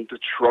mechanism to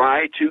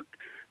try to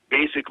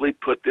basically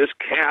put this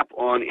cap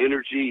on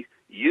energy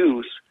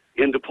use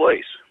into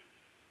place.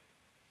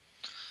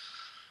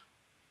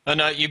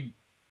 And you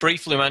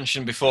briefly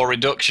mentioned before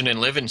reduction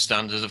in living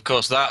standards. Of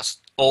course, that's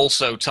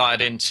also tied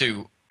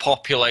into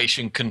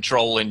population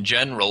control in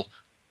general.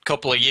 A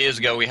couple of years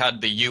ago, we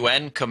had the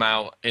UN come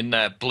out in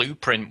their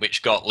blueprint,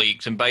 which got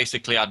leaked, and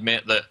basically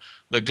admit that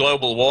the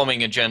global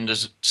warming agenda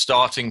is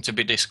starting to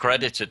be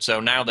discredited. So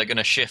now they're going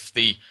to shift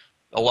the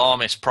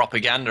alarmist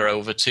propaganda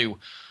over to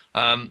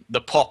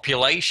the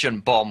population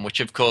bomb, which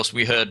of course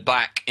we heard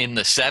back in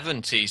the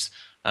 70s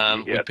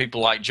with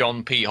people like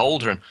John P.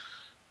 Holdren.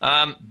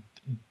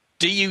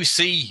 Do you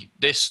see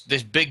this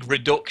big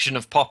reduction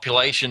of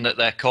population that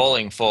they're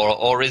calling for,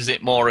 or is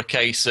it more a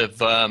case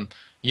of,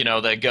 you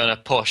know, they're going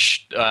to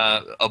push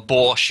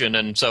abortion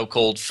and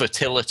so-called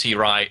fertility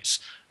rights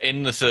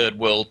in the third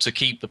world to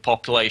keep the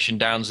population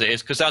down as it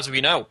is? Because as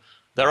we know,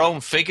 their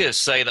own figures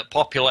say that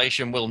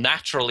population will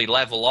naturally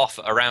level off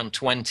at around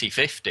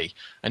 2050,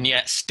 and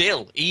yet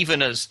still,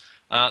 even as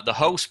the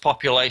host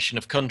population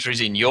of countries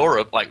in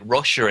Europe, like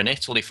Russia and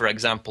Italy, for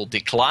example,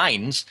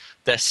 declines,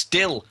 they're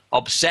still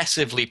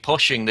obsessively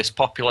pushing this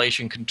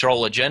population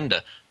control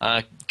agenda.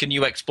 Can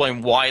you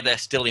explain why they're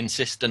still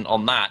insistent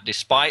on that,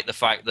 despite the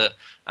fact that,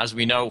 as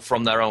we know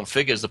from their own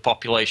figures, the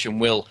population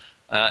will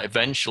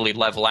eventually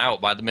level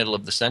out by the middle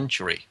of the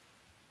century?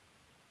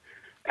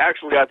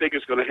 Actually, I think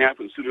it's going to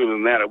happen sooner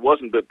than that. It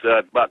wasn't but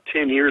about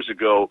 10 years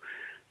ago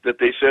that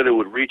they said it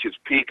would reach its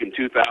peak in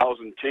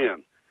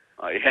 2010.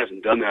 It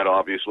hasn't done that,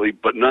 obviously,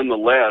 but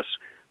nonetheless,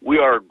 we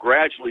are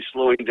gradually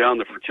slowing down.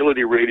 The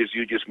fertility rate, as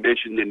you just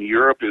mentioned, in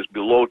Europe is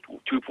below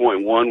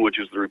 2.1, which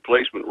is the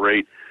replacement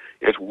rate.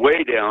 It's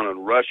way down in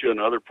Russia and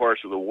other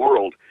parts of the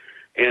world.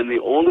 And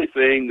the only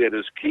thing that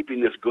is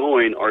keeping this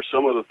going are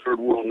some of the third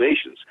world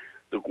nations.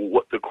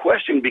 The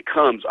question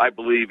becomes, I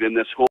believe, in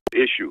this whole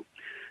issue,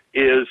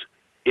 is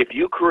if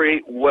you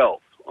create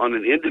wealth on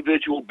an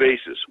individual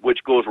basis,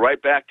 which goes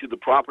right back to the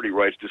property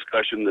rights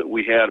discussion that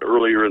we had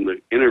earlier in the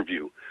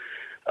interview,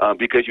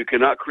 because you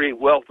cannot create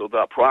wealth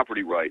without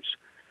property rights.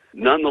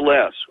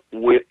 Nonetheless,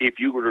 if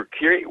you were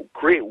to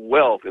create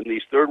wealth in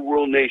these third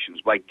world nations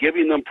by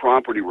giving them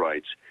property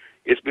rights,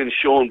 it's been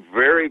shown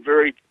very,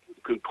 very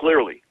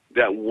clearly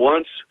that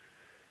once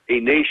a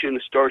nation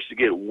starts to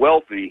get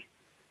wealthy,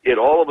 it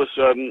all of a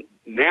sudden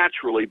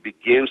naturally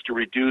begins to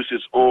reduce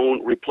its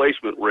own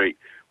replacement rate.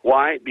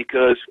 Why?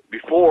 Because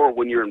before,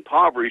 when you're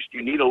impoverished,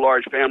 you need a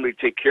large family to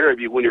take care of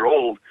you when you're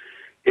old.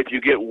 If you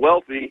get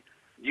wealthy,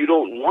 you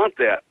don't want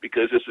that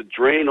because it's a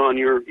drain on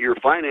your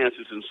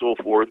finances and so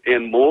forth.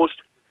 And most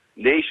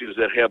nations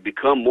that have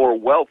become more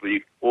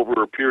wealthy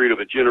over a period of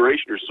a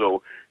generation or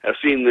so have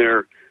seen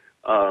their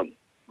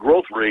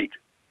growth rate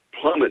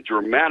plummet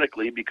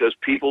dramatically because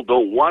people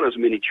don't want as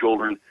many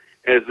children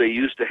as they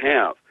used to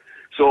have.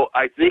 So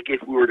I think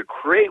if we were to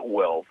create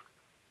wealth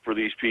for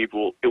these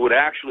people, it would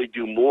actually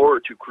do more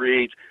to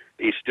create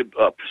a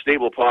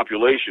stable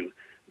population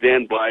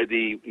than by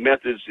the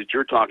methods that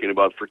you're talking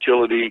about,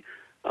 fertility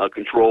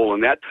control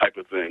and that type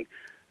of thing.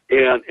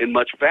 And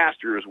much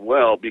faster as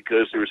well,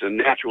 because there's a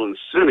natural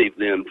incentive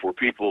then for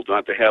people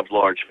not to have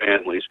large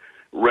families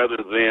rather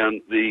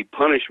than the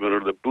punishment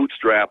or the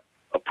bootstrap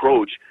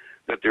approach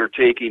that they're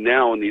taking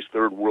now in these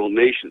third world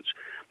nations.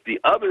 The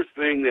other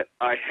thing that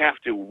I have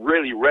to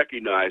really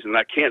recognize, and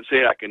I can't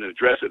say I can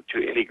address it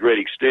to any great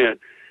extent,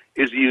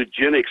 is the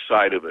eugenics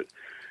side of it.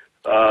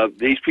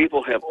 These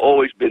people have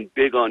always been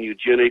big on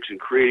eugenics and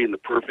creating the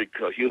perfect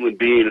human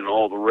being and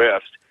all the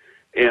rest.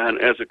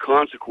 And as a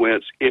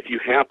consequence, if you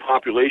have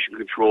population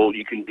control,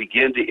 you can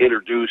begin to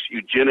introduce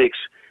eugenics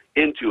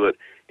into it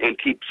and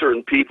keep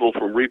certain people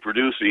from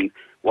reproducing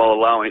while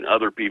allowing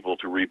other people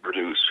to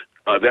reproduce.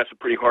 That's a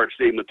pretty hard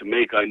statement to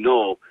make, I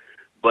know,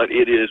 but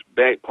it is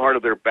part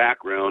of their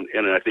background,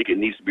 and I think it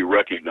needs to be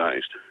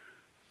recognized.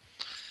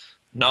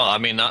 No, I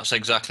mean, that's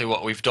exactly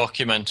what we've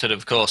documented.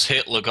 Of course,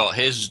 Hitler got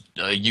his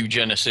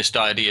eugenicist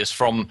ideas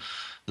from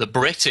the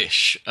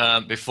British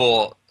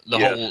before the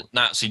whole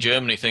Nazi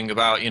Germany thing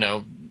about, you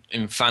know,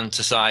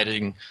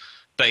 infanticiding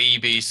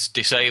babies,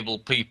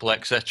 disabled people,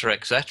 etc.,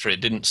 etc.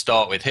 It didn't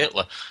start with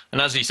Hitler.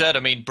 And as he said, I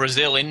mean,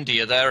 Brazil,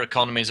 India, their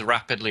economies are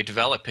rapidly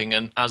developing,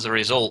 and as a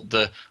result,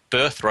 the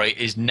birth rate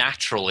is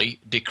naturally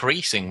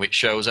decreasing, which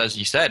shows, as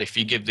you said, if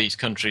you give these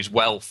countries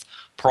wealth,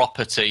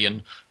 property,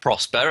 and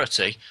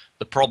prosperity,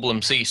 the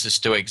problem ceases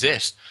to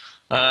exist.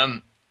 I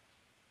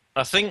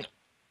think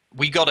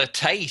we got a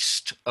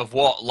taste of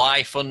what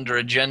life under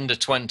Agenda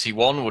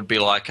 21 would be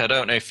like. I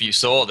don't know if you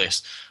saw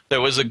this. There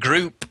was a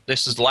group,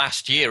 this was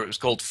last year, it was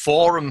called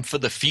Forum for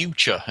the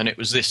Future, and it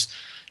was this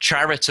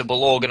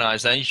charitable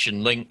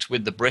organization linked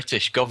with the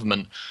British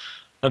government.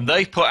 And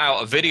they put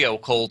out a video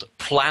called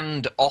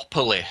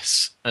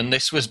Planned-opolis, and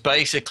this was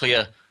basically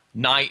a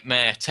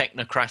nightmare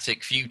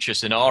technocratic future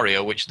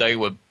scenario which they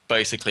were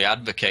basically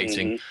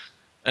advocating. Mm-hmm.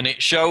 And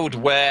it showed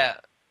where,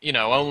 you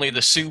know, only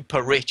the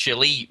super rich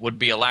elite would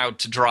be allowed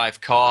to drive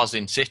cars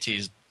in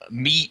cities.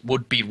 Meat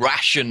would be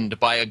rationed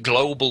by a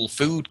global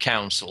food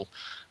council.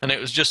 And it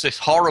was just this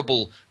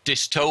horrible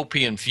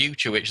dystopian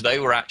future which they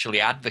were actually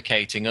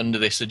advocating under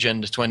this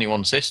Agenda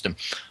 21 system.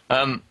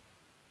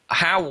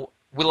 How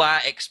will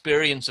our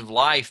experience of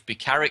life be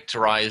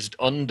characterized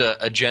under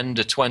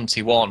Agenda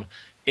 21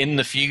 in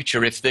the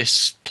future if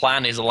this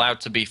plan is allowed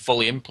to be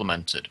fully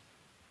implemented?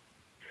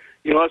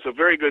 You know, that's a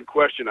very good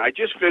question. I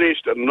just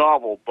finished a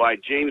novel by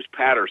James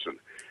Patterson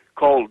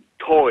called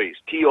Toys,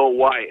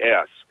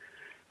 T-O-Y-S.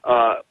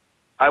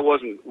 I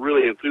wasn't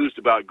really enthused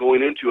about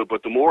going into it,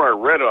 but the more I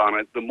read on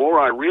it, the more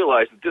I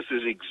realized that this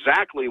is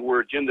exactly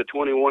where Agenda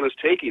 21 is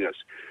taking us.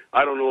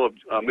 I don't know if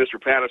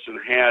Mr. Patterson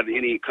had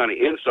any kind of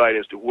insight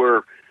as to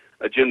where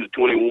Agenda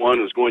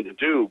 21 is going to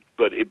do,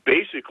 but it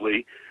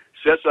basically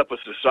sets up a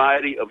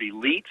society of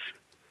elites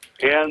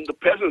and the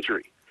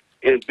peasantry.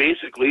 And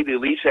basically, the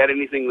elites had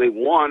anything they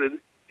wanted,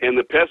 and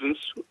the peasants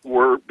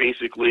were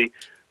basically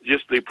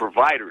just the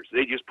providers.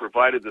 They just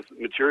provided the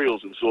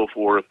materials and so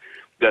forth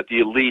that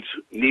the elites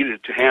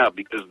needed to have,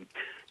 because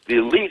the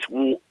elites,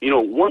 you know,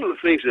 one of the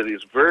things that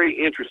is very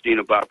interesting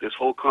about this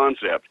whole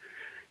concept,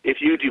 if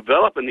you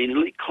develop an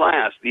elite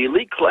class, the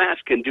elite class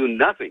can do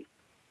nothing.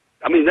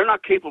 I mean, they're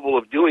not capable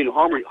of doing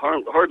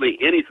hardly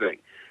anything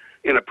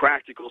in a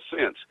practical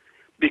sense,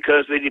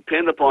 because they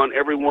depend upon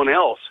everyone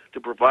else to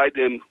provide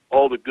them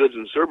all the goods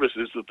and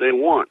services that they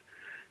want.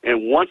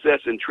 And once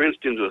that's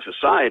entrenched into a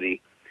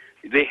society,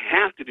 they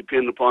have to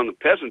depend upon the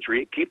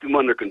peasantry, keep them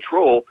under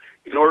control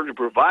in order to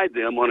provide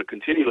them on a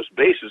continuous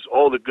basis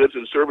all the goods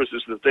and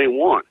services that they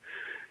want.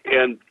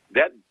 And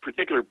that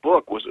particular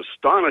book was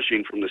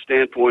astonishing from the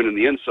standpoint and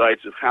the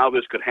insights of how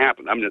this could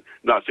happen. I'm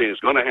not saying it's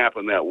going to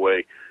happen that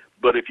way,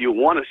 but if you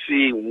want to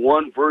see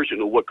one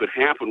version of what could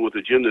happen with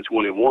Agenda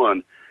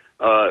 21,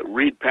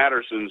 read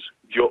Patterson's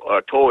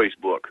Toys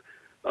book.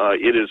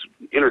 It is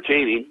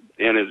entertaining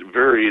and is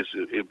very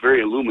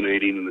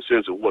illuminating in the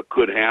sense of what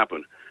could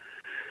happen.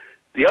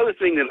 The other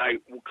thing that I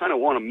kind of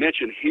want to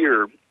mention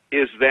here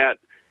is that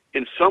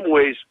in some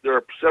ways there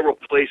are several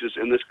places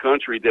in this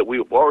country that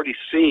we've already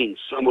seen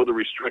some of the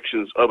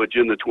restrictions of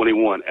Agenda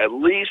 21, at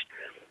least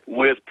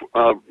with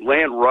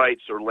land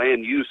rights or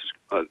land use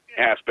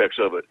aspects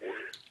of it.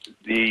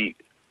 The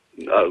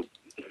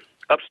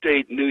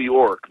upstate New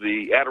York,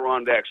 the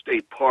Adirondack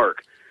State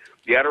Park.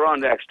 The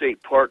Adirondack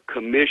State Park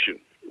Commission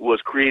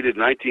was created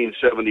in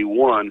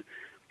 1971,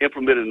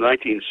 implemented in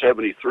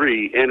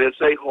 1973, and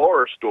it's a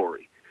horror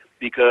story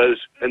because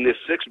in this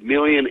 6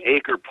 million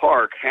acre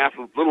park, a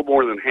little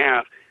more than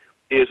half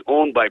is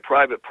owned by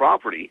private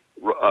property,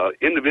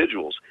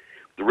 individuals.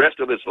 The rest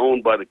of it's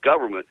owned by the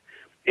government,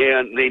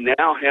 and they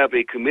now have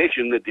a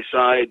commission that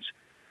decides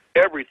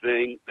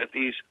everything that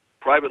these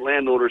private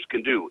landowners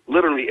can do,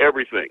 literally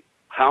everything.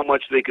 How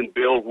much they can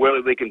build,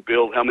 whether they can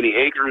build, how many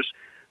acres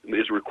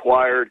is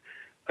required,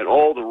 and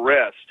all the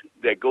rest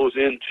that goes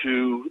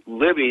into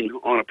living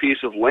on a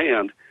piece of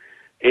land.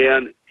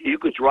 And you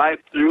can drive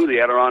through the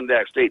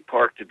Adirondack State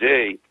Park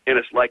today, and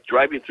it's like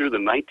driving through the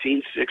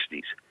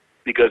 1960s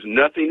because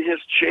nothing has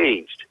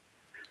changed.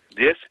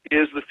 This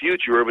is the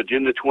future of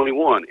Agenda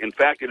 21. In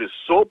fact, it is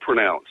so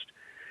pronounced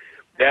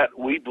that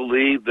we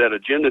believe that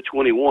Agenda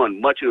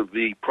 21, much of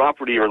the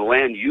property or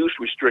land use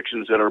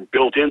restrictions that are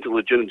built into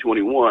Agenda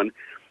 21,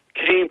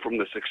 came from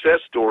the success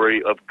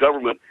story of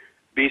government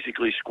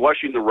basically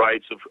squashing the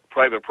rights of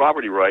private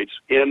property rights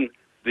in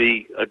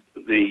the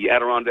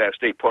Adirondack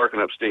State Park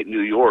in upstate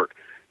New York.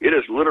 It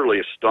is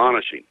literally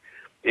astonishing.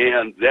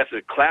 And that's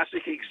a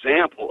classic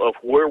example of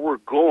where we're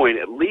going,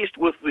 at least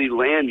with the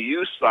land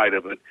use side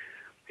of it,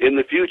 in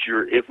the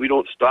future if we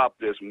don't stop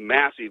this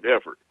massive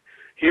effort.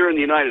 Here in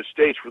the United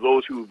States, for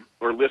those who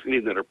are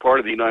listening that are part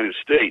of the United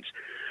States,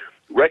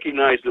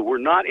 recognize that we're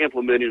not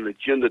implementing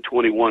Agenda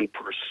 21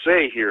 per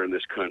se here in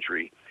this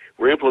country.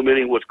 We're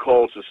implementing what's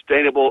called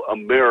Sustainable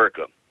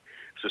America.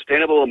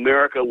 Sustainable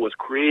America was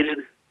created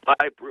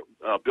by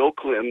Bill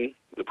Clinton,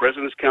 the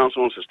President's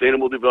Council on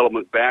Sustainable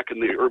Development, back in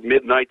the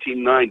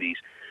mid-1990s,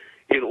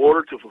 in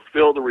order to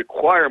fulfill the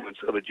requirements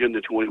of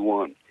Agenda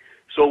 21.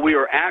 So we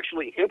are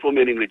actually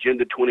implementing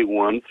Agenda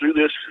 21 through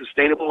this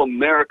Sustainable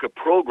America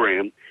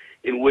program,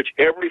 in which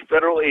every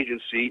federal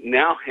agency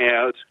now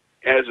has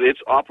as its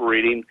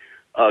operating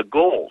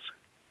goals.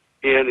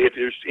 And if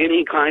there's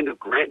any kind of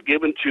grant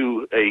given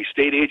to a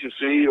state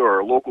agency or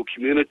a local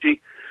community,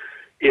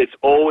 it's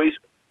always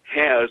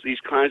has these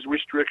kinds of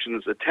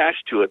restrictions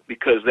attached to it,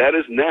 because that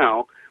is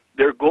now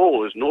their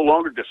goal is no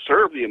longer to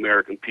serve the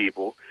American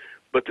people,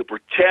 but to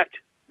protect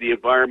the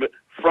environment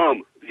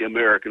from the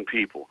American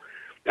people.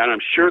 And I'm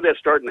sure that's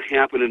starting to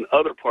happen in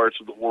other parts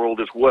of the world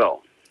as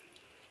well.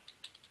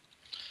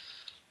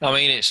 I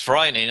mean, it's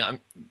frightening.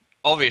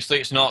 Obviously,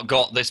 it's not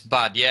got this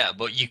bad yet,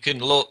 but you can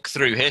look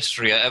through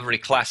history at every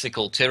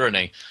classical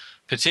tyranny,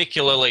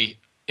 particularly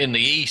in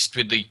the East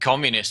with the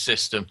communist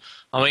system.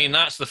 I mean,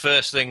 that's the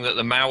first thing that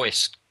the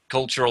Maoist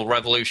Cultural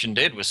Revolution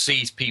did, was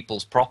seize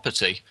people's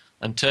property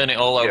and turn it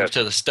all over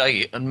to the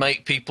state and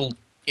make people,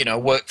 you know,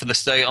 work for the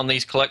state on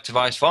these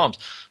collectivized farms.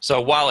 So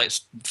while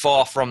it's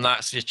far from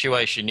that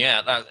situation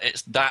yet,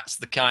 that's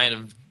the kind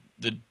of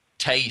the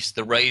taste,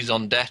 the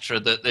raison d'etre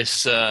that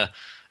this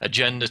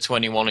Agenda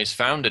 21 is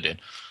founded in.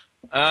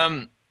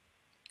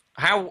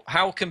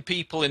 How can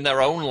people in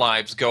their own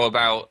lives go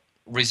about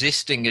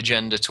resisting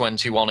Agenda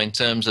 21 in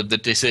terms of the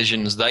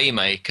decisions they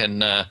make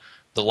and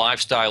the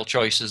lifestyle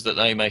choices that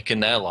they make in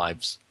their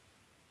lives?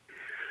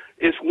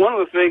 It's one of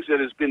the things that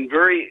has been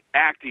very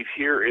active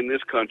here in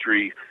this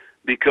country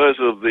because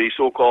of the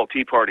so-called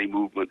Tea Party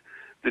movement.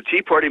 The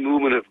Tea Party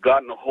movement have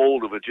gotten a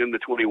hold of Agenda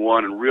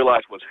 21 and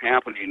realized what's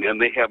happening, and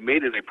they have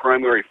made it a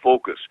primary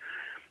focus.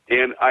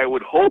 And I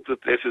would hope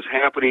that this is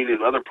happening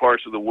in other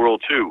parts of the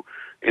world too.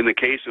 In the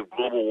case of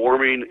global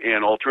warming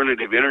and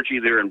alternative energy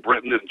there in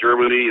Britain and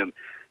Germany and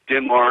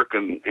Denmark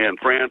and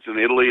France and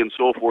Italy and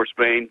so forth,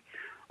 Spain,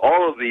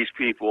 all of these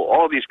people,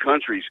 all of these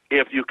countries,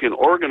 if you can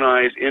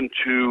organize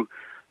into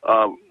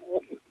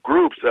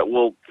groups that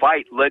will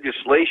fight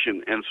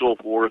legislation and so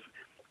forth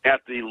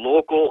at the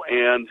local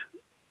and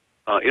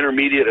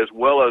intermediate as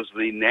well as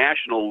the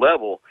national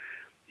level,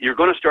 you're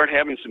going to start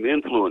having some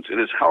influence, and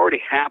it's already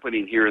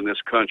happening here in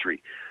this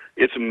country.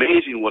 It's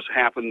amazing what's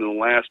happened in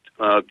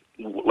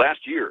the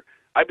last year.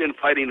 I've been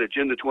fighting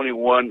Agenda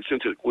 21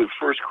 since it was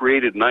first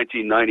created in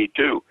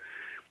 1992,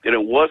 and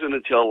it wasn't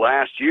until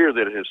last year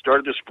that it has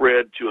started to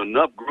spread to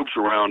enough groups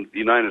around the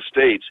United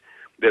States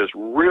that it's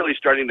really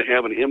starting to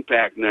have an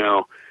impact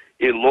now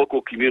in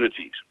local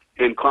communities,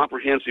 in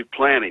comprehensive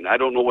planning. I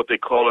don't know what they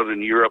call it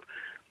in Europe,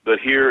 but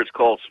here it's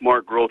called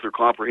smart growth or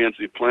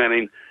comprehensive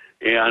planning.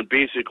 And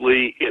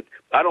basically,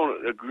 I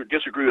don't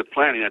disagree with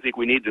planning. I think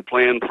we need to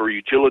plan for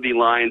utility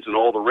lines and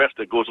all the rest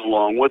that goes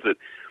along with it.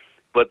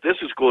 But this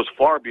goes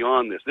far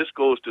beyond this. This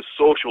goes to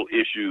social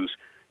issues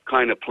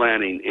kind of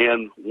planning.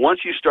 And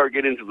once you start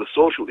getting into the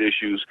social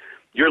issues,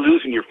 you're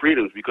losing your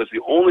freedoms, because the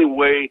only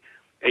way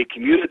a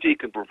community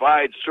can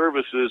provide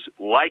services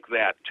like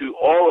that to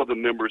all of the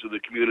members of the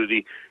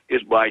community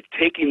is by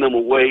taking them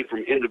away from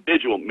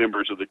individual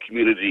members of the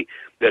community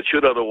that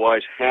should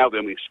otherwise have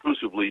them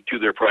exclusively to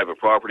their private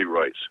property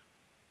rights.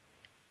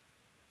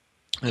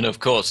 And of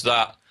course,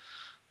 that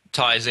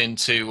ties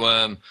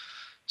into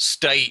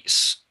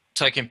states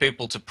taking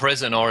people to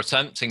prison or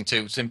attempting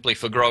to simply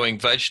for growing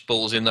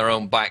vegetables in their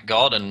own back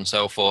garden and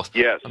so forth.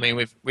 Yes. I mean,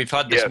 we've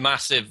had this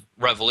massive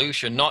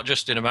revolution, not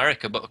just in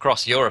America, but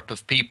across Europe,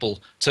 of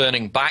people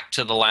turning back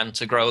to the land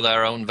to grow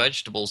their own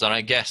vegetables. And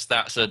I guess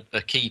that's a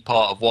key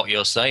part of what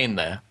you're saying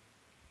there.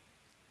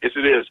 Yes,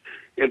 it is.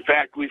 In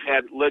fact, we've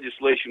had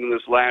legislation in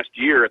this last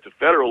year at the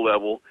federal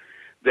level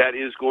that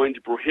is going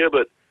to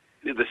prohibit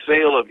the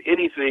sale of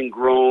anything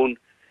grown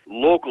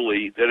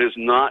locally that is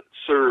not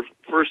served,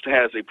 first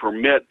has a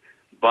permit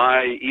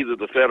by either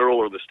the federal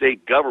or the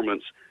state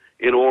governments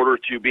in order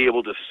to be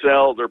able to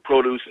sell their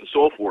produce and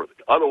so forth.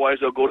 Otherwise,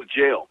 they'll go to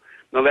jail.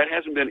 Now, that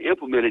hasn't been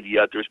implemented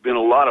yet. There's been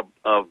a lot of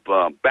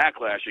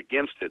backlash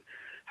against it.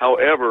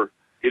 However,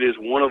 it is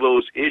one of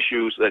those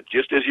issues that,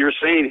 just as you're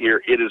saying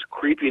here, it is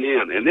creeping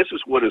in. And this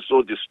is what is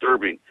so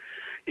disturbing,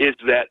 is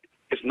that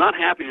it's not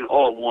happening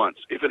all at once.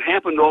 If it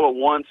happened all at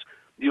once,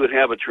 you would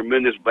have a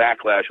tremendous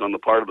backlash on the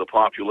part of the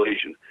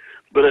population.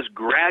 But it's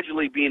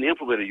gradually being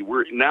implemented.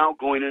 We're now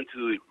going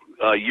into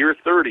the year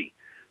 30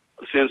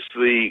 since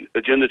the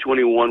Agenda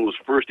 21 was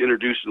first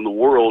introduced in the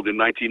world in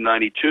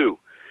 1992.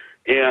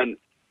 And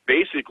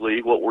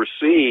basically what we're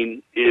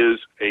seeing is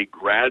a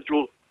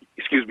gradual,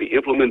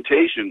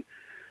 implementation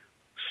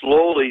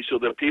slowly, so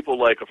that people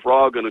like a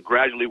frog in a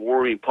gradually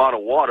warming pot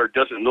of water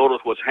doesn't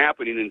notice what's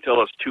happening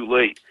until it's too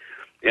late.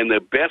 And the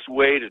best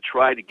way to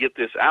try to get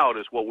this out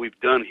is what we've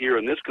done here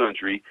in this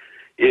country,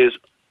 is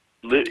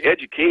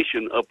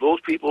education of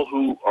those people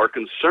who are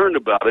concerned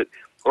about it,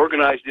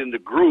 organized into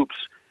groups,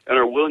 and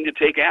are willing to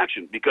take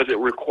action, because it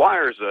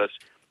requires us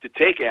to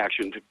take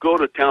action, to go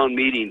to town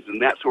meetings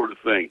and that sort of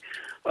thing,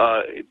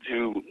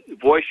 to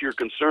voice your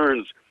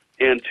concerns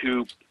and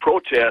to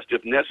protest,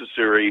 if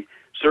necessary,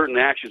 certain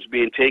actions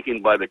being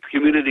taken by the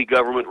community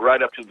government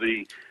right up to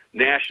the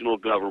national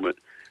government.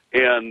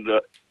 And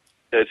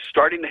it's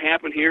starting to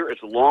happen here.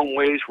 It's a long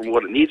ways from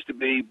what it needs to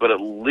be, but at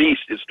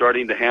least it's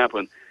starting to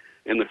happen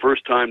in the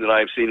first time that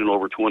I've seen in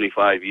over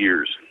 25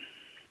 years.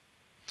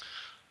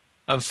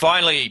 And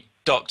finally,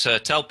 Doctor,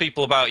 tell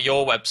people about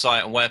your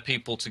website and where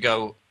people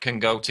can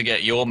go to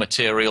get your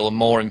material and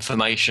more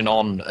information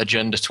on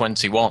Agenda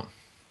 21.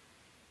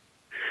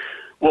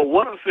 Well,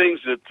 one of the things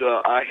that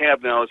I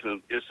have now is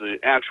an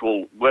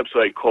actual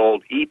website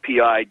called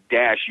epi-us.com.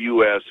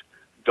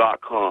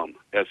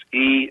 That's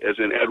E as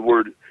in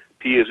Edward,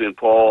 P as in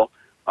Paul,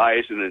 I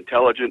as in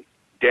intelligent,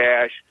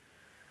 dash,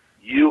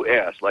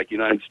 US, like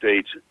United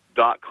States,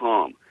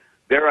 .com.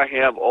 There I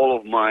have all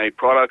of my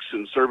products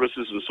and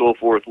services and so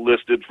forth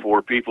listed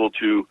for people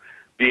to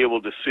be able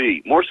to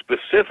see. More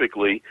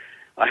specifically,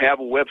 I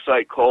have a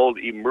website called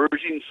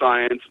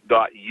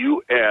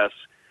emergingscience.us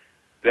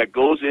that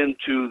goes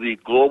into the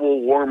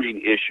global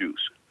warming issues.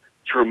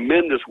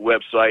 Tremendous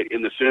website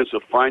in the sense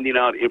of finding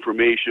out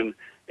information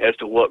as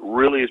to what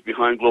really is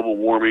behind global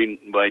warming.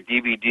 My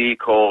DVD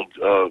called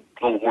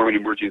Global Warming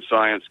Emerging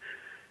Science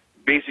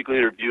basically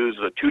interviews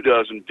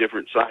 24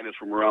 different scientists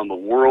from around the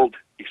world,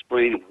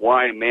 explaining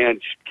why man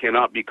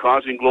cannot be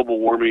causing global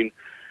warming.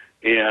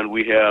 And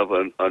we have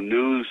a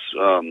news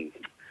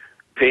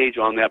page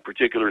on that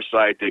particular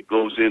site that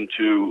goes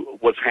into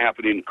what's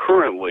happening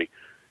currently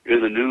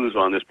in the news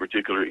on this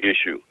particular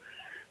issue.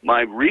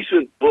 My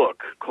recent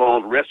book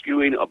called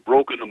Rescuing a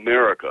Broken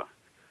America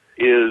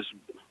is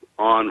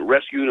on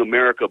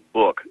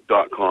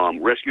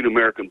rescuingamericabook.com, Rescuing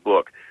American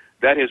Book.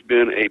 That has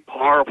been a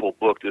powerful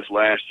book this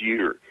last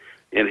year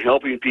in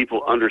helping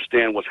people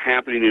understand what's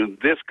happening in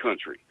this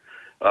country.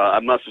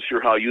 I'm not so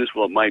sure how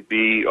useful it might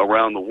be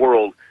around the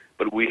world,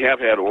 but we have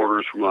had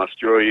orders from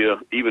Australia,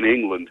 even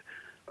England,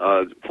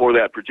 for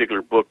that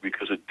particular book,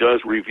 because it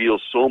does reveal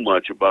so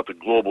much about the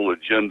global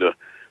agenda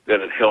that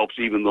it helps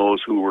even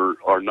those who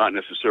are not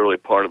necessarily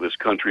part of this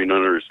country and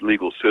under its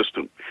legal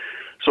system.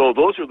 So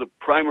those are the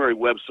primary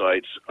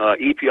websites,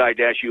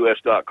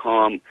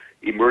 epi-us.com,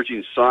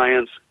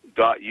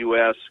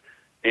 emergingscience.us,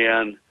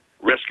 and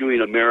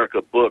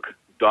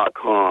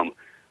rescuingamericabook.com.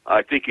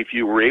 I think if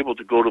you were able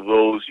to go to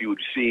those, you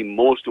would see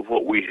most of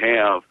what we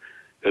have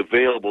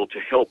available to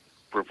help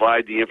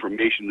provide the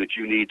information that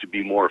you need to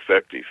be more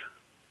effective.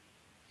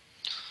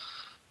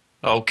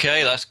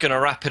 Okay, that's going to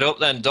wrap it up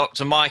then.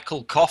 Dr.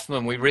 Michael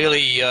Coffman, we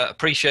really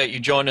appreciate you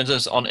joining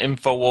us on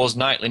Infowars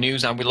Nightly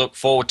News, and we look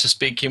forward to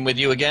speaking with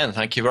you again.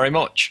 Thank you very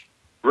much.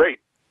 Great.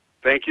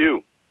 Thank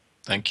you.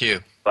 Thank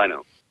you. Bye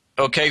now.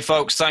 Okay,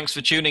 folks, thanks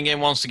for tuning in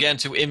once again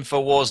to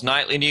Infowars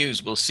Nightly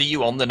News. We'll see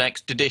you on the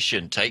next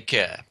edition. Take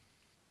care.